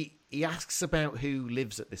he asks about who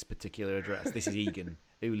lives at this particular address. This is Egan,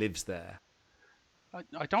 who lives there.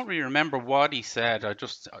 I don't really remember what he said. I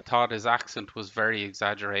just thought his accent was very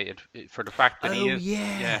exaggerated for the fact that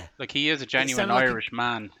he is a genuine Irish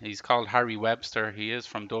man. He's called Harry Webster. He is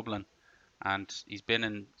from Dublin, and he's been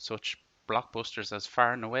in such blockbusters as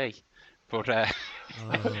Far and Away. But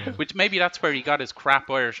which maybe that's where he got his crap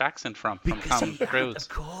Irish accent from Tom Cruise. Of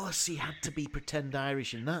course, he had to be pretend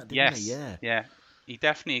Irish in that, didn't he? Yeah. He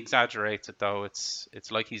definitely exaggerates it though. It's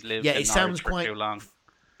like he's lived in Norwich for too long.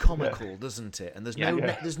 Comical, doesn't it? And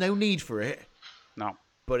there's no need for it. No.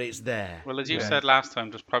 But it's there. Well, as you said last time,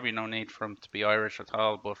 there's probably no need for him to be Irish at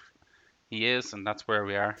all, but he is, and that's where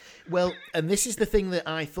we are. Well, and this is the thing that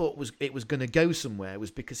I thought was going to go somewhere, was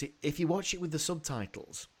because if you watch it with the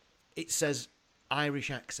subtitles, it says Irish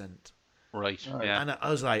accent. Right. Yeah. And I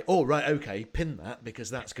was like, oh, right, okay, pin that, because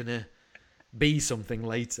that's going to be something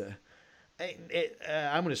later.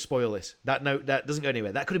 I'm going to spoil this. That doesn't go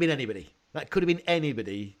anywhere. That could have been anybody. That could have been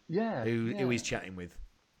anybody who he's chatting with.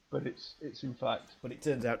 But it's in fact. But it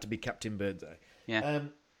turns out to be Captain Birdseye. Yeah.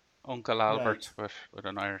 Uncle Albert with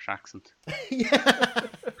an Irish accent. Yeah.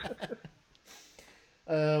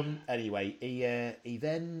 Anyway, he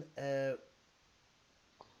then.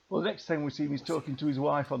 Well, the next time we see him, he's talking to his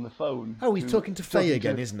wife on the phone. Oh, he's talking to Faye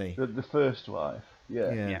again, isn't he? The first wife.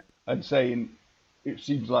 Yeah. And saying, "It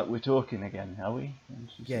seems like we're talking again, are we?"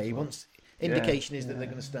 Yeah, he wants. Indication is that they're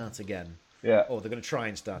going to start again. Yeah. Or they're going to try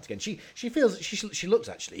and start again. She feels she looks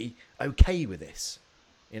actually okay with this,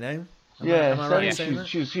 you know. Am I right in saying that?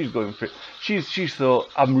 She's going for it. She's thought,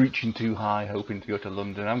 I'm reaching too high, hoping to go to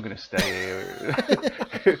London. I'm going to stay here.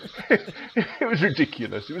 It was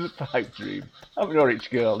ridiculous. It was a pipe dream. I'm a Norwich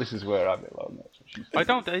girl. This is where I belong. That's what she I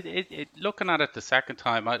don't. Looking at it the second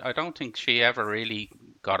time, I don't think she ever really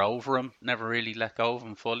got over him, never really let go of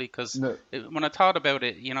him fully. Because No. when I thought about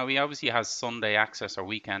it, you know, he obviously has Sunday access or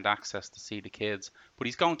weekend access to see the kids, but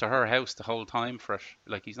he's going to her house the whole time for it.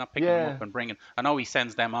 Like, he's not picking them Yeah. up and bringing. I know he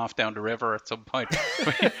sends them off down the river at some point,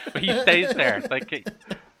 but he stays there. Like, you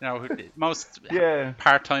know, most Yeah.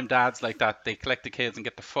 part-time dads like that, they collect the kids and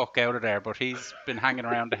get the fuck out of there. But he's been hanging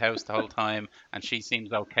around the house the whole time, and she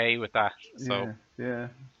seems okay with that. So Yeah.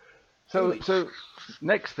 So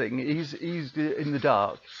next thing, he's in the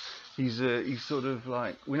dark. He's sort of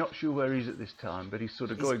like, we're not sure where he's at this time, but he's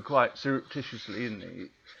sort of going quite surreptitiously, isn't he?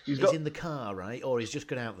 He's in the car, right? Or he's just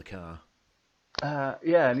got out of the car.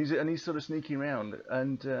 Yeah, and he's sort of sneaking around,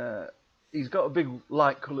 and he's got a big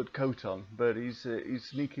light-coloured coat on, but he's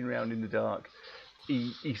sneaking around in the dark.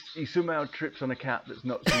 He somehow trips on a cat that's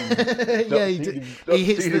not seen. He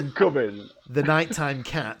hits him coming. The nighttime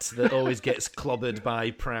cat that always gets clobbered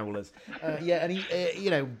by prowlers. And he,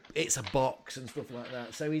 it's a box and stuff like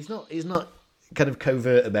that. So he's not kind of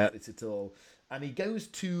covert about it at all. And he goes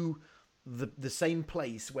to the same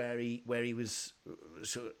place where he was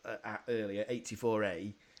at earlier,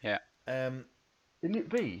 84A. yeah. Isn't it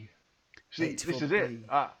B? See, this 84B. is it.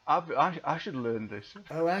 I should learn this.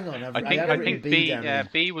 Oh, hang on. I think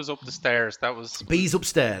B was up the stairs. That was B's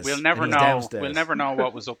upstairs. We'll never and he's know. downstairs. We'll never know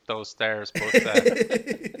what was up those stairs.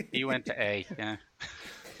 But he went to A. Yeah.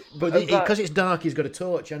 But because it's dark, he's got a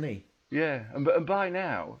torch, hasn't he? Yeah, and by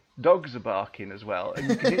now dogs are barking as well, and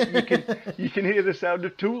you can hear the sound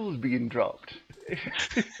of tools being dropped.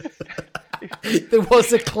 There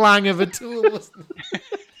was a clang of a tool, wasn't there?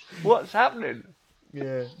 What's happening?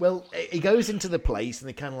 Yeah. Well, he goes into the place and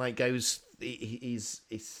he kind of like goes. He's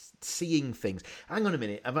seeing things. Hang on a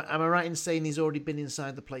minute. Am I right in saying he's already been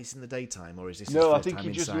inside the place in the daytime, or is this? No, his I first think time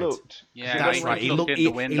he just inside? looked. Yeah, That's right. He looked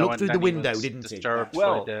through the window, didn't he? Disturbed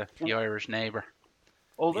Well, by the Irish neighbour.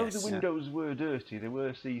 Although Yes, the windows were dirty, they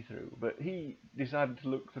were see-through, but he decided to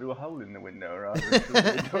look through a hole in the window rather than through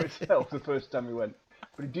the window itself the first time he went.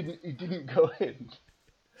 But he didn't go in.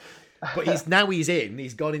 But he's in.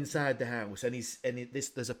 He's gone inside the house, and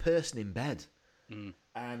there's a person in bed,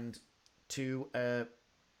 and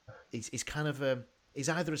he's kind of he's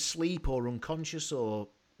either asleep or unconscious, or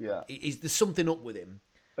there's something up with him.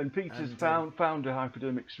 And Peter's found a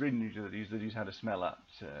hypodermic syringe that he's had a smell at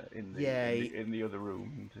in the other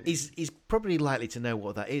room. He's probably likely to know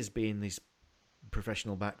what that is, being his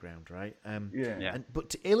professional background, right? But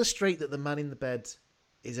to illustrate that the man in the bed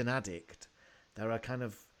is an addict, there are kind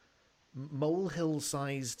of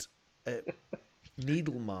molehill-sized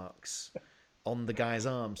needle marks on the guy's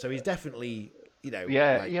arm. So he's definitely, like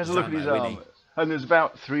he has a look at his arm, and there's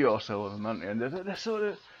about 3 or so of them, aren't there? And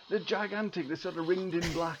they're gigantic. They're sort of ringed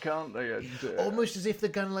in black, aren't they? And, almost as if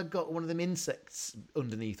they've kind of got one of them insects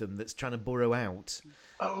underneath them that's trying to burrow out.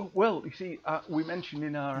 Oh, well, you see, we mentioned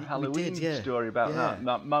in our Halloween story about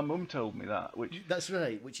that. My mum told me that. That's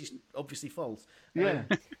right, which is obviously false. Yeah.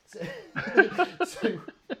 So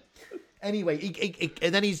anyway,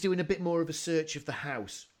 and then he's doing a bit more of a search of the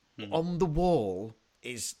house. On the wall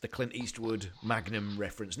is the Clint Eastwood Magnum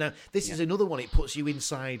reference. Now, this is another one. It puts you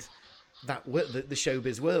inside that the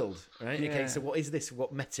showbiz world, right? Yeah. Okay, so what is this?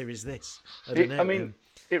 What meta is this? I don't know. I mean,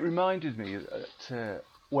 it reminded me that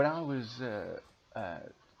when I was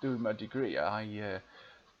doing my degree,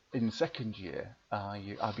 in second year,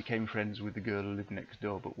 I became friends with the girl who lived next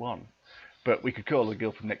door but one. But we could call the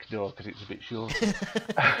girl from next door because it's a bit shorter.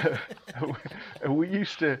 we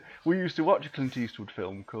used to watch a Clint Eastwood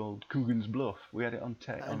film called Coogan's Bluff. We had it on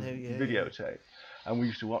videotape, and we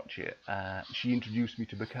used to watch it. She introduced me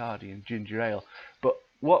to Bacardi and ginger ale. But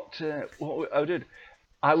what I did,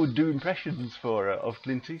 I would do impressions for her of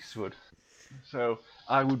Clint Eastwood. So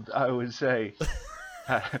I would say,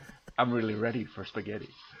 "I'm really ready for spaghetti.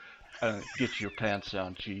 Get your pants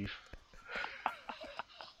on, Chief."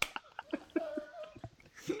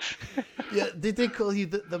 Yeah, did they call you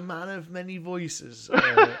the man of many voices?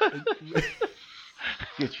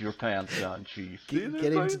 Get your pants on, Chief. Get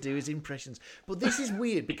him to do his impressions. But this is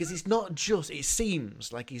weird because it's not just. It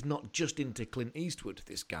seems like he's not just into Clint Eastwood.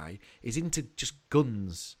 This guy is into just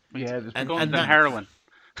guns. Yeah, guns and heroin.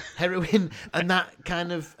 Heroin, and that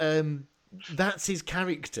kind of. That's his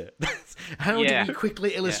character. How do we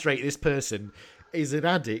quickly illustrate this person is an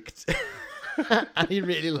addict, and he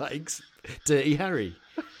really likes Dirty Harry.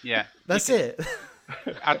 Yeah. That's it.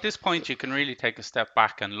 At this point, you can really take a step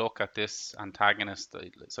back and look at this antagonist.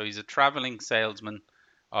 So he's a traveling salesman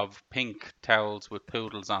of pink towels with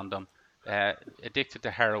poodles on them, addicted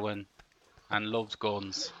to heroin, and loves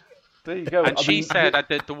guns. There you go. And she said,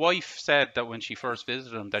 the wife said that when she first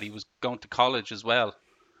visited him, that he was going to college as well.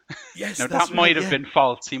 Yes, Now that's that might right, have been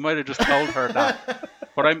false. He might have just told her that.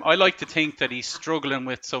 But I like to think that he's struggling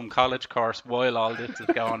with some college course while all this is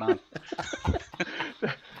going on.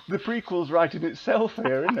 The prequel's writing itself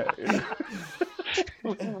here, isn't it?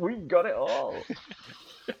 We've got it all.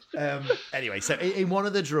 Anyway, so in one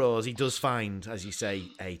of the drawers, he does find, as you say,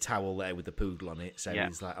 a towel there with the poodle on it. So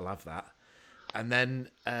he's like, I'll have that. And then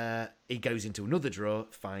he goes into another drawer,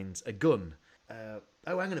 finds a gun. Hang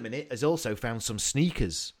on a minute. Has also found some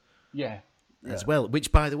sneakers as well.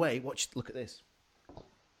 Which, by the way, look at this.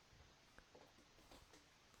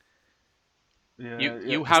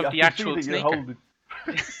 You have the actual sneaker.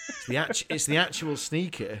 It's the actual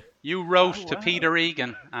sneaker. You wrote to Peter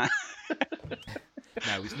Egan.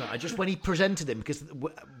 No, it's not. When he presented them, because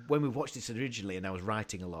when we watched this originally and I was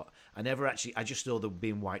writing a lot, I just saw them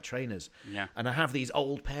being white trainers. Yeah. And I have these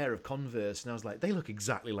old pair of Converse, and I was like, they look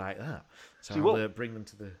exactly like that. So I'll bring them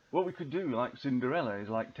to the... What we could do, like Cinderella, is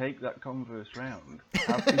like take that Converse round,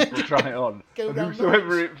 have people try it on, and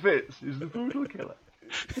whosoever it fits is the poodle killer.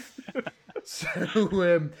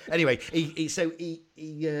 So anyway, he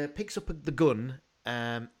picks up the gun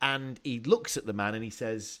and he looks at the man and he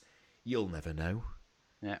says, "You'll never know."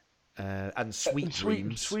 Yeah. And sweet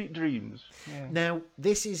dreams. Sweet dreams. Yeah. Now,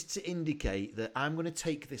 this is to indicate that I'm going to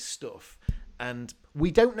take this stuff, and we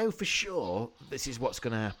don't know for sure this is what's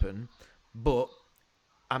going to happen, but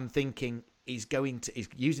I'm thinking he's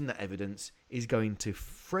using that evidence, he's going to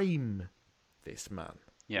frame this man.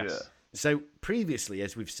 Yes. Yeah. So previously,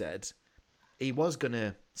 as we've said, he was going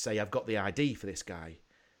to say, I've got the ID for this guy.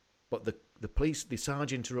 But the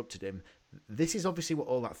sergeant interrupted him. This is obviously what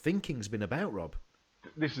all that thinking's been about, Rob.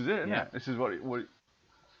 This is it, isn't it? This is what it...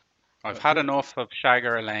 I've had enough of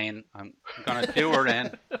Shagger Elaine. I'm going to do her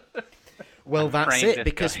in. Well, that's it,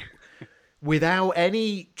 because guy. without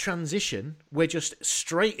any transition, we're just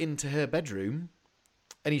straight into her bedroom,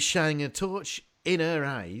 and he's shining a torch in her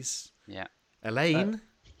eyes. Yeah. Elaine...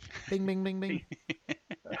 Bing, bing, bing, bing.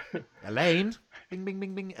 Elaine. Bing, bing,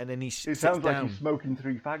 bing, bing. And then he sits down. It sounds like he's smoking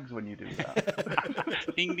 3 fags when you do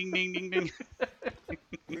that. Ding, ding, ding, ding,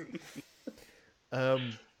 ding.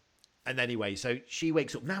 And anyway, so she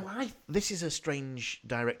wakes up. Now, this is a strange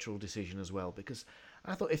directorial decision as well, because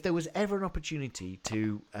I thought if there was ever an opportunity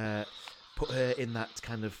to put her in that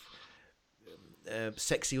kind of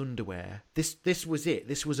sexy underwear, this was it.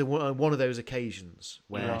 This was one of those occasions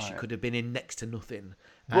where she could have been in next to nothing,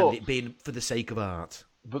 and it being for the sake of art.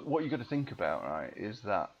 But what you've got to think about, right, is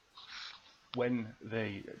that when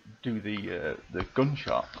they do the gun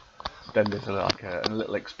shot, then there's a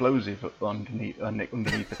little explosive underneath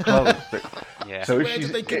the clothes. So where do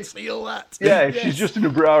they conceal that? Yeah, if she's just in a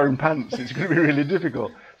bra and pants, it's going to be really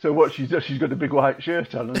difficult. So what she's got a big white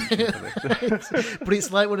shirt on, hasn't she? But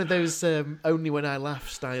it's like one of those Only When I Laugh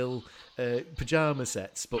style pyjama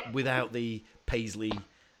sets, but without the paisley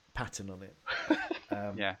pattern on it.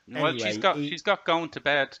 Yeah. Well, anyway, she's got going to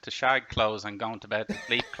bed to shag clothes and going to bed to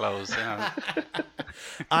sleep clothes. You know.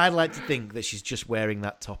 I'd like to think that she's just wearing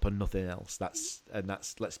that top and nothing else.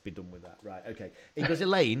 Let's be done with that. Right, okay. He goes,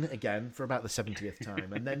 Elaine, again, for about the 70th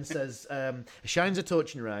time, and then says, shines a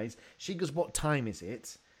torch in her eyes. She goes, what time is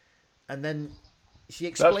it? And then she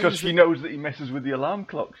explains... That's because she knows that he messes with the alarm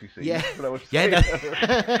clocks, you see. Yeah. That's what I was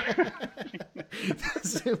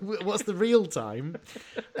saying. What's the real time?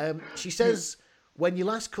 She says, when you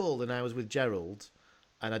last called and I was with Gerald,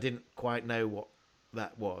 and I didn't quite know what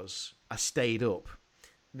that was, I stayed up.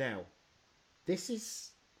 Now, this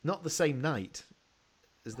is not the same night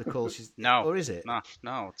as the call she's... No. Or is it? No,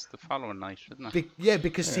 it's the following night, isn't it?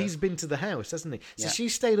 Because he's been to the house, hasn't he? So Yeah. she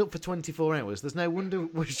stayed up for 24 hours. There's no wonder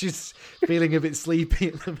why she's feeling a bit sleepy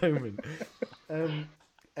at the moment.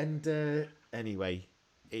 Anyway,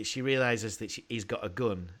 she realises that he's got a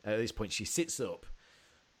gun. At this point, she sits up,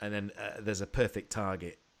 and then there's a perfect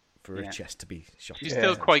target for her chest to be shot. She's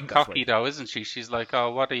still quite cocky, though, isn't she? She's like,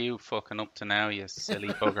 oh, what are you fucking up to now, you silly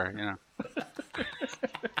bugger, you know?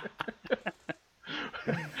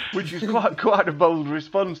 Which is quite a bold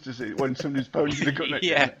response to see when somebody's pointing the gun at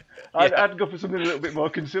you. Yeah. I'd go for something a little bit more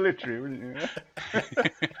conciliatory, wouldn't you?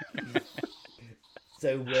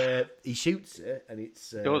 So he shoots her, and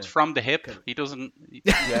it's... Goes from the hip. He doesn't...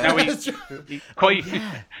 Yeah. Now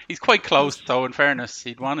he's quite close, so in fairness,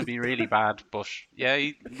 he'd want to be really bad. But yeah,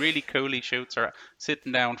 he really coolly shoots her,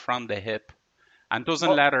 sitting down from the hip, and doesn't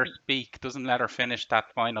let her speak, doesn't let her finish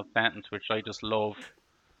that final sentence, which I just love.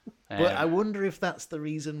 But I wonder if that's the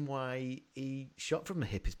reason why he shot from the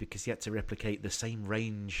hip, is because he had to replicate the same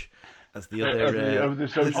range as the other...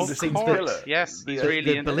 the Yes, he's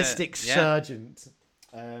really the into ballistics it. sergeant.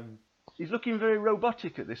 he's looking very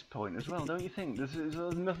robotic at this point as well, don't you think? There's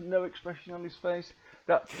no expression on his face.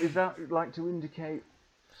 Is that like to indicate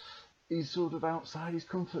he's sort of outside his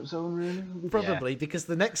comfort zone, really? Probably, because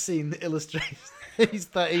the next scene illustrates is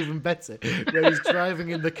that even better, where he's driving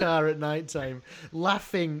in the car at night time,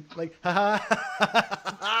 laughing, like, ha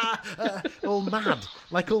ha, all mad.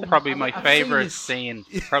 Like all, Probably my I've favourite seen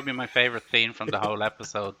scene. Probably my favourite scene from the whole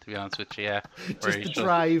episode, to be honest with you, yeah. Where Just he's the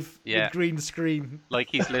drive yeah. with green screen. like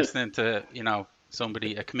he's listening to,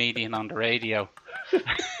 a comedian on the radio.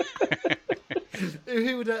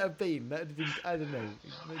 Who would that have been? That would have been, I don't know,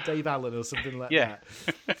 Dave Allen or something like Yeah.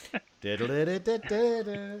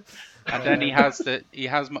 that. And then he has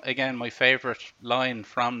again my favourite line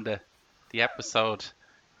from the episode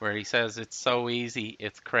where he says, "It's so easy,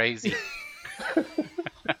 it's crazy."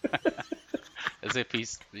 As if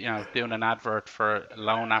he's doing an advert for a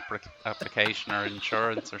loan application or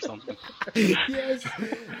insurance or something. Yes.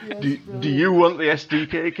 Do you want the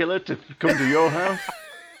SDK killer to come to your house?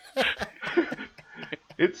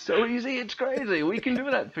 It's so easy, it's crazy. We can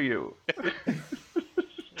do that for you.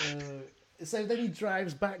 So then he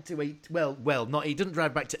drives back to he doesn't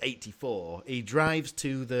drive back to 84. He drives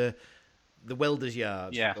to the welder's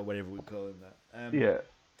yard, or whatever we call him that.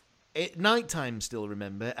 At night time, still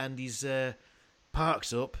remember, and he's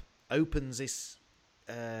parks up, opens this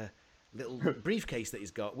little briefcase that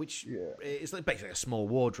he's got, which is basically a small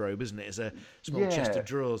wardrobe, isn't it? It's a small chest of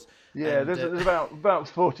drawers. Yeah, and, there's about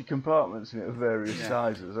 40 compartments in it of various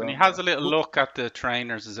sizes. And he has a little look at the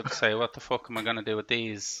trainers as if to say, "What the fuck am I going to do with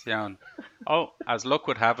these?" And, as luck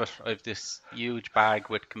would have it, I have this huge bag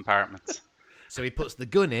with compartments. So he puts the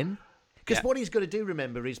gun in. Because what he's got to do,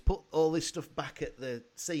 remember, is put all this stuff back at the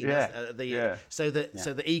scene, so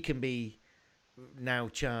that he can be now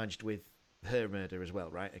charged with her murder as well,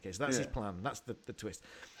 right? Okay, so that's his plan. That's the twist.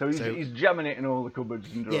 So he's jamming it in all the cupboards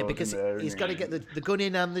and drawers. Yeah, because in there, he's got to get the gun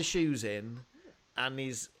in and the shoes in, and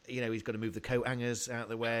he's got to move the coat hangers out of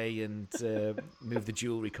the way and move the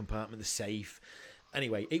jewellery compartment, the safe.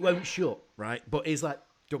 Anyway, it won't shut, right? But he's like,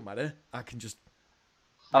 don't matter, I can just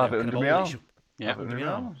have it under my arm. Yeah, under my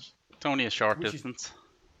arms. It's only a short distance.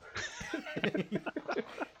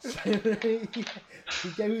 So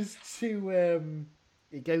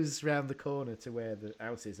he goes round the corner to where the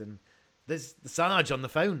house is, and there's the Sarge on the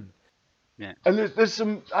phone. Yeah, and there's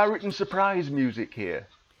some written surprise music here.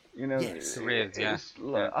 Yes, there is. Yeah.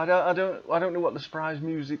 I don't know what the surprise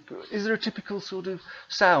music. Is there a typical sort of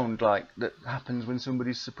sound like that happens when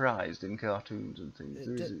somebody's surprised in cartoons and things?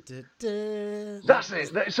 That's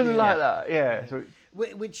it. That's something like that. Yeah. So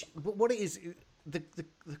but what it is,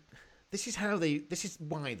 this is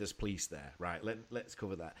why there's police there, right? Let's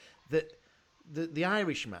cover that. The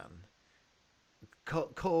Irishman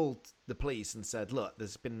called the police and said, "Look,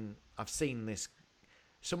 I've seen this.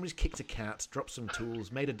 Somebody's kicked a cat, dropped some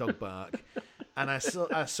tools, made a dog bark, and I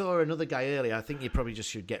saw another guy earlier. I think you probably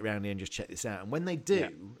just should get round here and just check this out." And when they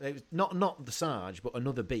do, it was not the Sarge, but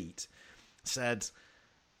another beat said,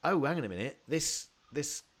 "Oh, hang on a minute, this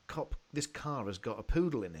car has got a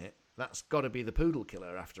poodle in it. That's got to be the poodle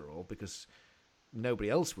killer after all, because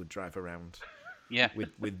nobody else would drive around." Yeah.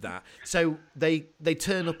 With that. So they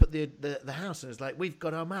turn up at the house and it's like, we've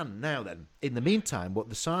got our man now then. In the meantime, what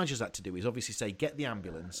the Sarge has had to do is obviously say, get the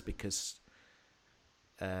ambulance because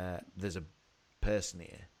there's a person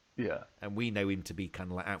here. Yeah. And we know him to be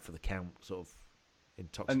kind of like out for the count, sort of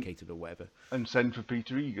intoxicated or whatever. And send for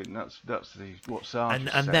Peter Egan. That's what Sarge and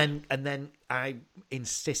said. then I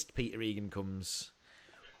insist Peter Egan comes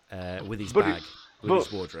with his bag. With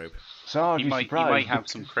his wardrobe. Sarge he might have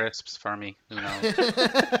some crisps for me. Who knows?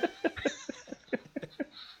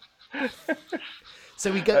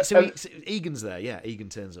 So Egan's there. Yeah, Egan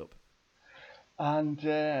turns up. And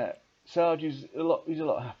Sarge is he's a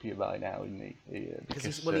lot happier by now, isn't he?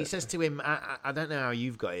 Because he says to him, I don't know how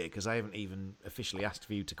you've got here because I haven't even officially asked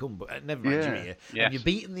for you to come, but never mind, you're here. Yes. And you're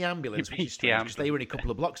beating the ambulance, which is strange because they were only a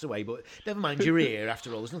couple of blocks away, but never mind, you're here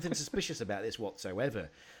after all. There's nothing suspicious about this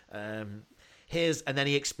whatsoever. And then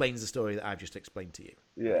he explains the story that I've just explained to you.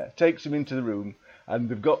 Yeah, takes him into the room, and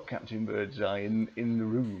they've got Captain Birdseye in the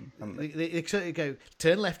room. They sort of go,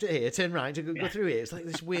 turn left at here, turn right, go through here. It's like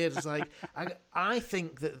this weird. It's like I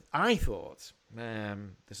thought.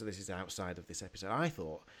 So this is outside of this episode. I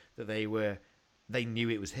thought that they knew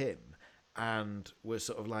it was him, and were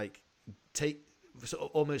sort of like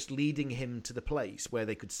almost leading him to the place where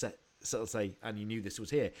they could sort of say, and you knew this was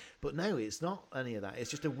here. But no, it's not any of that.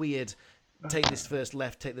 It's just a weird. Take this first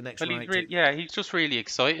left, take the next right. He's just really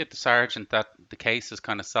excited, the sergeant, that the case is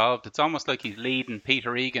kind of solved. It's almost like he's leading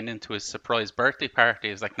Peter Egan into his surprise birthday party.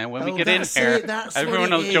 He's like, now when we get in here, everyone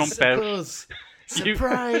will jump out.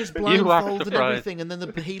 Surprise, you blindfold act and surprised. everything, and then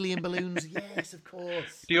the helium balloons. Yes, of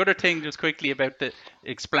course. The other thing, just quickly about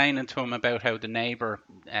explaining to him about how the neighbour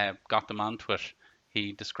got them onto it.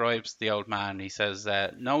 He describes the old man. He says,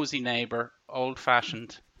 "Nosy neighbour,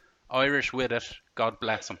 old-fashioned, Irish with it. God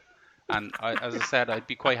bless him." And as I said, I'd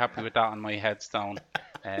be quite happy with that on my headstone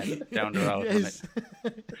down the road Yes.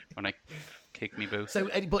 when I kick me boots. So,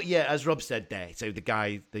 but yeah, as Rob said there, so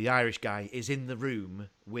the Irish guy, is in the room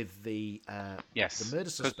with the Yes, the murder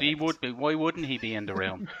because suspect. he would be. Why wouldn't he be in the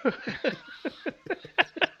room?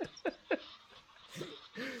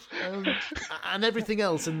 And everything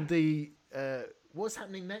else, and the what's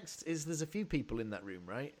happening next is there's a few people in that room,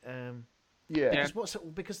 right? Yeah.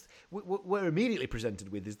 Because what we're immediately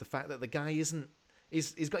presented with is the fact that the guy isn't.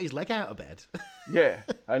 He's got his leg out of bed. Yeah,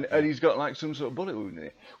 and he's got like some sort of bullet wound in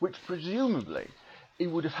it, which presumably he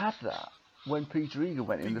would have had that when Peter Egan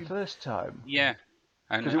went in the first time. Yeah,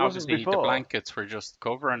 and 'Cause it wasn't obviously the before. blankets were just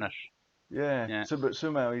covering it. Yeah. Yeah. So, but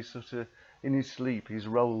somehow he's sort of in his sleep. He's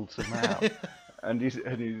rolled somehow, and he's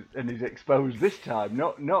exposed this time.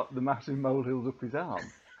 Not the massive molehills up his arm,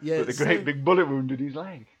 Yeah, but the so- great big bullet wound in his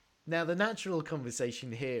leg. Now, the natural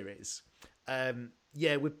conversation here is,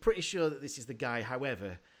 yeah, we're pretty sure that this is the guy.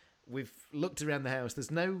 However, we've looked around the house.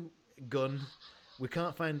 There's no gun. We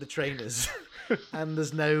can't find the trainers. And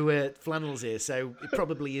there's no flannels here. So it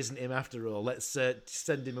probably isn't him after all. Let's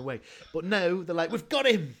send him away. But no, they're like, we've got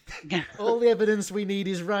him. All the evidence we need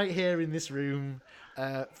is right here in this room.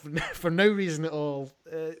 For no reason at all,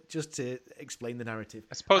 just to explain the narrative.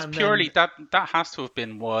 I suppose And purely then- that has to have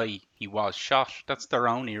been why he was shot. That's their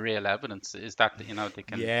only real evidence. Is that they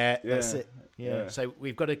can. Yeah, that's Yeah, it. Yeah. yeah. So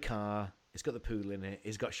we've got a car. It's got the pool in it.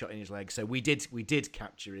 He's got shot in his leg. So we did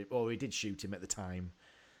capture him, or we did shoot him at the time.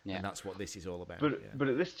 Yeah. And that's what this is all about. But yeah. but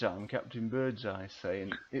at this time, Captain Birdseye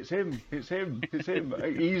saying, "It's him, it's him, it's him.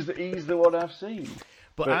 He's the one I've seen."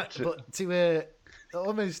 But to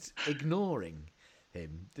almost ignoring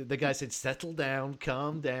him, the guy said, "Settle down,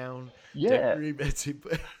 calm down." Yeah. Don't worry about it."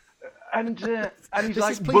 And he's This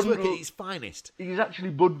like is police work at bundled. its finest. He's actually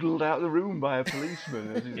bundled out of the room by a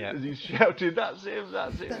policeman as he's shouting, "That's him!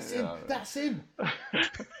 That's him! That's him. That's him.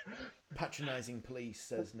 Patronising police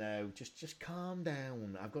says no. Just calm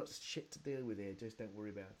down. I've got shit to deal with here. Just don't worry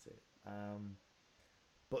about it.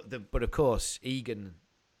 But of course, Egan,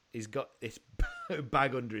 he's got this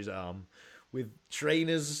bag under his arm with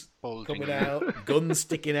trainers Bulging coming out, guns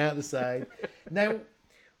sticking out the side. Now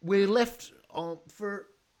we're left on for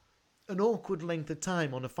an awkward length of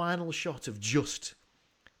time on a final shot of just.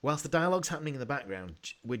 Whilst the dialogue's happening in the background,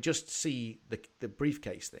 we just see the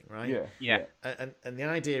briefcase thing, right? Yeah. And the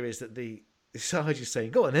idea is that the sergeant is saying,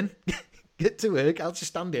 "Go on then, get to work. I'll just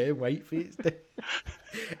stand here and wait for you."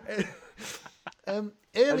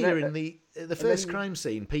 Earlier in the first crime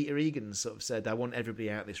scene, Peter Egan sort of said, "I want everybody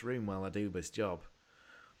out of this room while I do this job."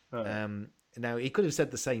 Now he could have said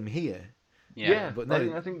the same here. Yeah. but But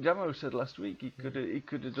no. I think Jamo said last week he could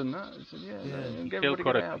have done that. He said, He get still everybody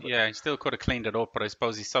could get have. out. Yeah, he still could have cleaned it up, but I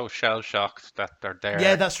suppose he's so shell shocked that they're there.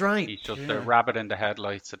 Yeah, that's right. He's just a rabbit in the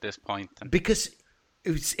headlights at this point. And Because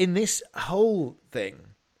it's in this whole thing,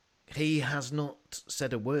 he has not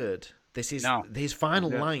said a word. This is No. his final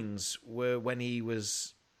lines were when he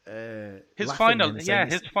was his laughing final, and saying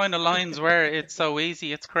his final lines were, "It's so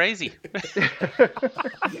easy, it's crazy."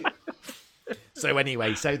 So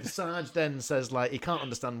anyway, so the Sarge then says like he can't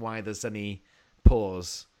understand why there's any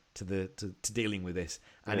pause to dealing with this,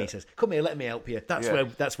 and he says, "Come here, let me help you." That's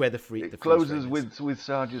where the free. It the freeze closes frame is. with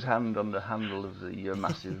Sarge's hand on the handle of the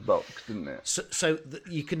massive box, doesn't it? So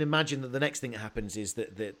you can imagine that the next thing that happens is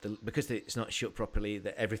that because it's not shut properly,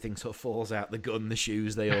 that everything sort of falls out. The gun, the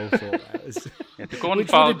shoes, they all fall out. Yeah, the gun Which would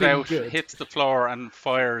falls have been out, good. hits the floor, and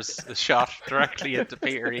fires a shot directly into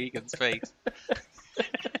Peter Egan's face.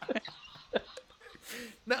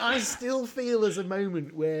 Now, I still feel there's a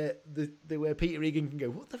moment where where Peter Egan can go,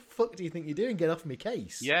 "What the fuck do you think you're doing? Get off my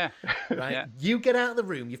case!" Yeah, Right? yeah. You get out of the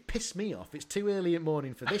room. You've pissed me off. It's too early in the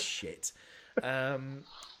morning for this shit. And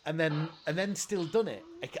then still done it.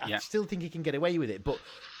 I still think he can get away with it. But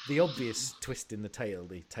the obvious twist in the tale,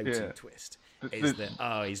 the totem twist, is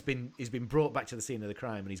that he's been brought back to the scene of the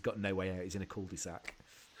crime and he's got no way out. He's in a cul-de-sac.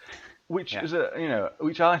 Which is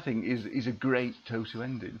which I think is a great Toto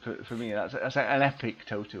ending for me. That's an epic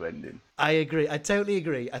Toto ending. I agree. I totally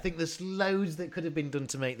agree. I think there's loads that could have been done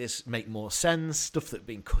to make this make more sense, stuff that's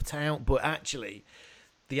been cut out. But actually,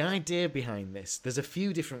 the idea behind this, there's a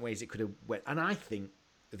few different ways it could have went. And I think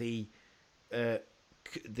the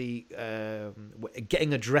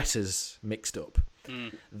getting addresses mixed up.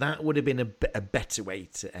 That would have been a better way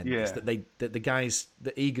to end this. That the guys,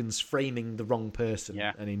 that Egan's framing the wrong person,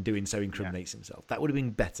 and in doing so incriminates himself. That would have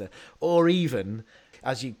been better. Or even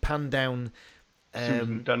as you pan down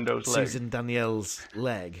Susan Danielle's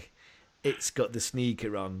leg, it's got the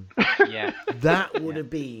sneaker on. Yeah, that would have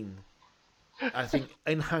been, I think,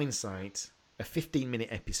 in hindsight, a 15-minute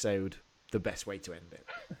episode, the best way to end it.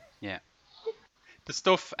 Yeah. The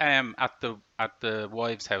stuff at the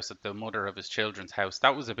wives' house, at the mother of his children's house,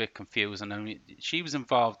 that was a bit confusing. I mean, she was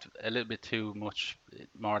involved a little bit too much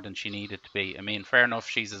more than she needed to be. I mean, fair enough,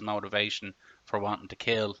 she's his motivation for wanting to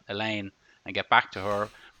kill Elaine and get back to her,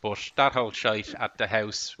 but that whole shite at the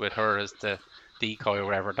house with her as the decoy or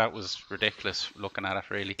whatever, that was ridiculous looking at it,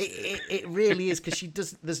 really. It really is,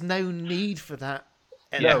 because there's no need for that.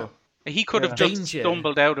 No. He could have just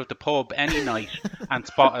stumbled out of the pub any night and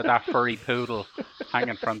spotted that furry poodle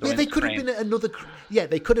hanging from the windscreen. They could have been at another. Yeah,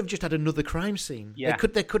 they could have just had another crime scene. Yeah,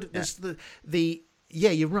 they could. Yeah,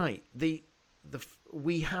 you're right.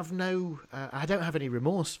 We have no. I don't have any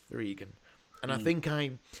remorse for Egan, and I think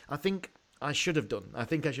I should have done. I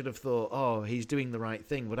think I should have thought, oh, he's doing the right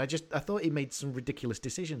thing, but I thought he made some ridiculous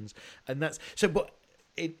decisions, and that's so. But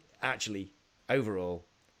it actually overall,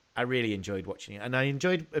 I really enjoyed watching it, and I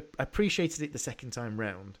appreciated it the second time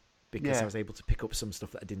round because I was able to pick up some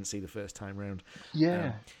stuff that I didn't see the first time round.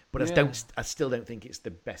 Yeah, but I still don't think it's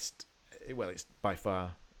the best. Well, it's by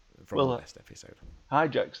far the best episode.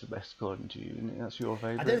 Hijack's the best according to you, isn't it? That's your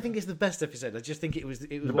favourite. I don't think it's the best episode. I just think it was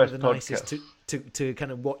one of the nicest to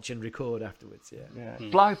kind of watch and record afterwards. Yeah.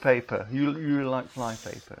 Flypaper. You really like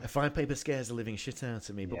Flypaper. Flypaper scares the living shit out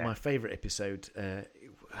of me. But my favourite episode.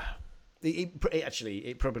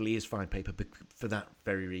 It probably is Flypaper, but for that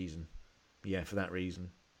very reason. Yeah, for that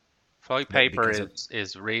reason. Flypaper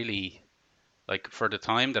is really, like, for the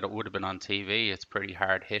time that it would have been on TV, it's pretty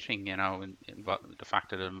hard hitting, you know, and the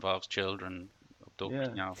fact that it involves children.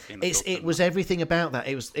 It was everything about that.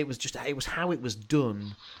 It was how it was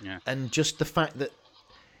done, and just the fact that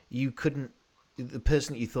you couldn't, the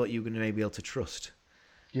person that you thought you were going to be able to trust.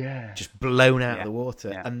 Yeah, just blown out of the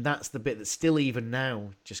water, and that's the bit that still even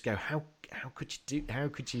now just go, how could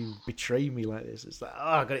you betray me like this? It's like,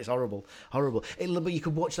 oh god, it's horrible. But you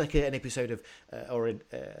could watch like an episode of or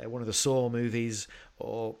one of the Saw movies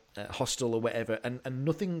or Hostel or whatever, and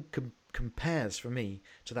nothing compares for me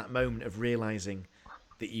to that moment of realizing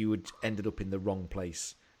that you had ended up in the wrong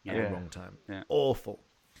place at the wrong time. Awful.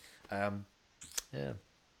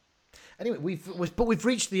 Anyway, we've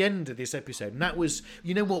reached the end of this episode, and that was,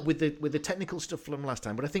 you know what, with the technical stuff from last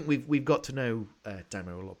time. But I think we've got to know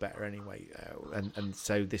Damo a lot better anyway, and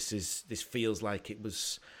so this feels like it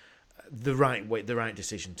was the right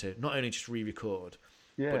decision to not only just re-record,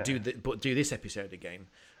 but do this episode again.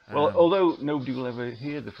 Well, although nobody will ever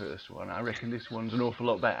hear the first one, I reckon this one's an awful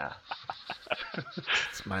lot better.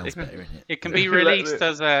 It's miles better, isn't it? It can be released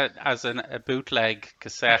as a bootleg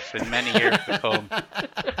cassette in many years to come.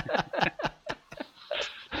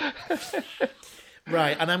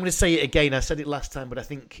 Right, and I'm going to say it again. I said it last time, but I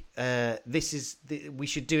think we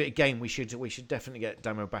should do it again. We should definitely get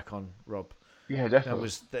Damo back on, Rob. Yeah, definitely.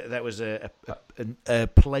 That was a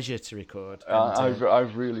pleasure to record.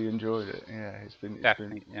 I've really enjoyed it. Yeah, it's been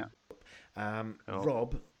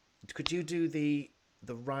Rob, could you do the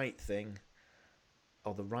right thing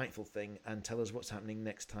or the rightful thing and tell us what's happening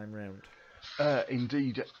next time round?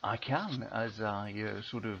 Indeed, I can, as I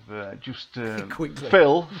sort of just quickly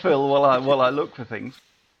fill while I look for things.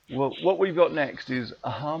 Well, what we've got next is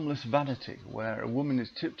A Harmless Vanity, where a woman is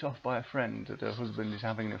tipped off by a friend that her husband is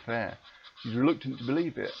having an affair. She's reluctant to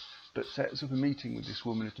believe it, but sets up a meeting with this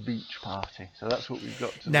woman at a beach party. So that's what we've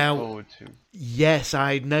got to look forward to. Yes,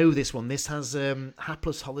 I know this one. This has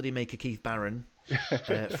hapless holidaymaker Keith Barron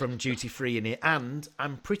from Duty Free in it, and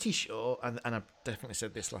I'm pretty sure, and I've definitely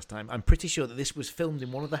said this last time, I'm pretty sure that this was filmed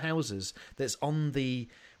in one of the houses that's on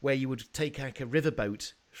where you would take like a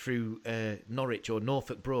riverboat through Norwich or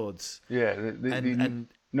Norfolk Broads. Yeah, the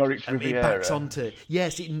Norwich Riviera. It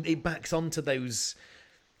backs onto those.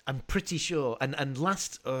 I'm pretty sure. And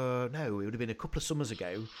last, it would have been a couple of summers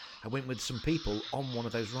ago, I went with some people on one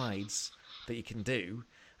of those rides that you can do.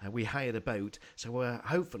 We hired a boat, so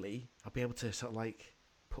hopefully I'll be able to sort of like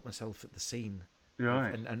put myself at the scene,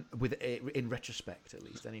 right? And with in retrospect, at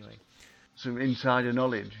least, anyway. Some insider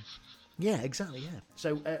knowledge. Yeah, exactly. Yeah.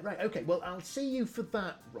 So right, okay. Well, I'll see you for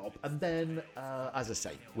that, Rob. And then, as I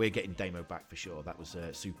say, we're getting Damo back for sure. That was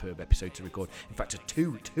a superb episode to record. In fact, a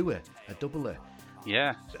doubler.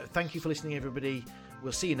 Yeah. Thank you for listening, everybody.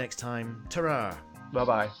 We'll see you next time. Ta-ra.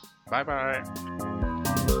 Bye-bye. Bye-bye.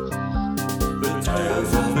 The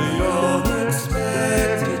tales of the unexpected.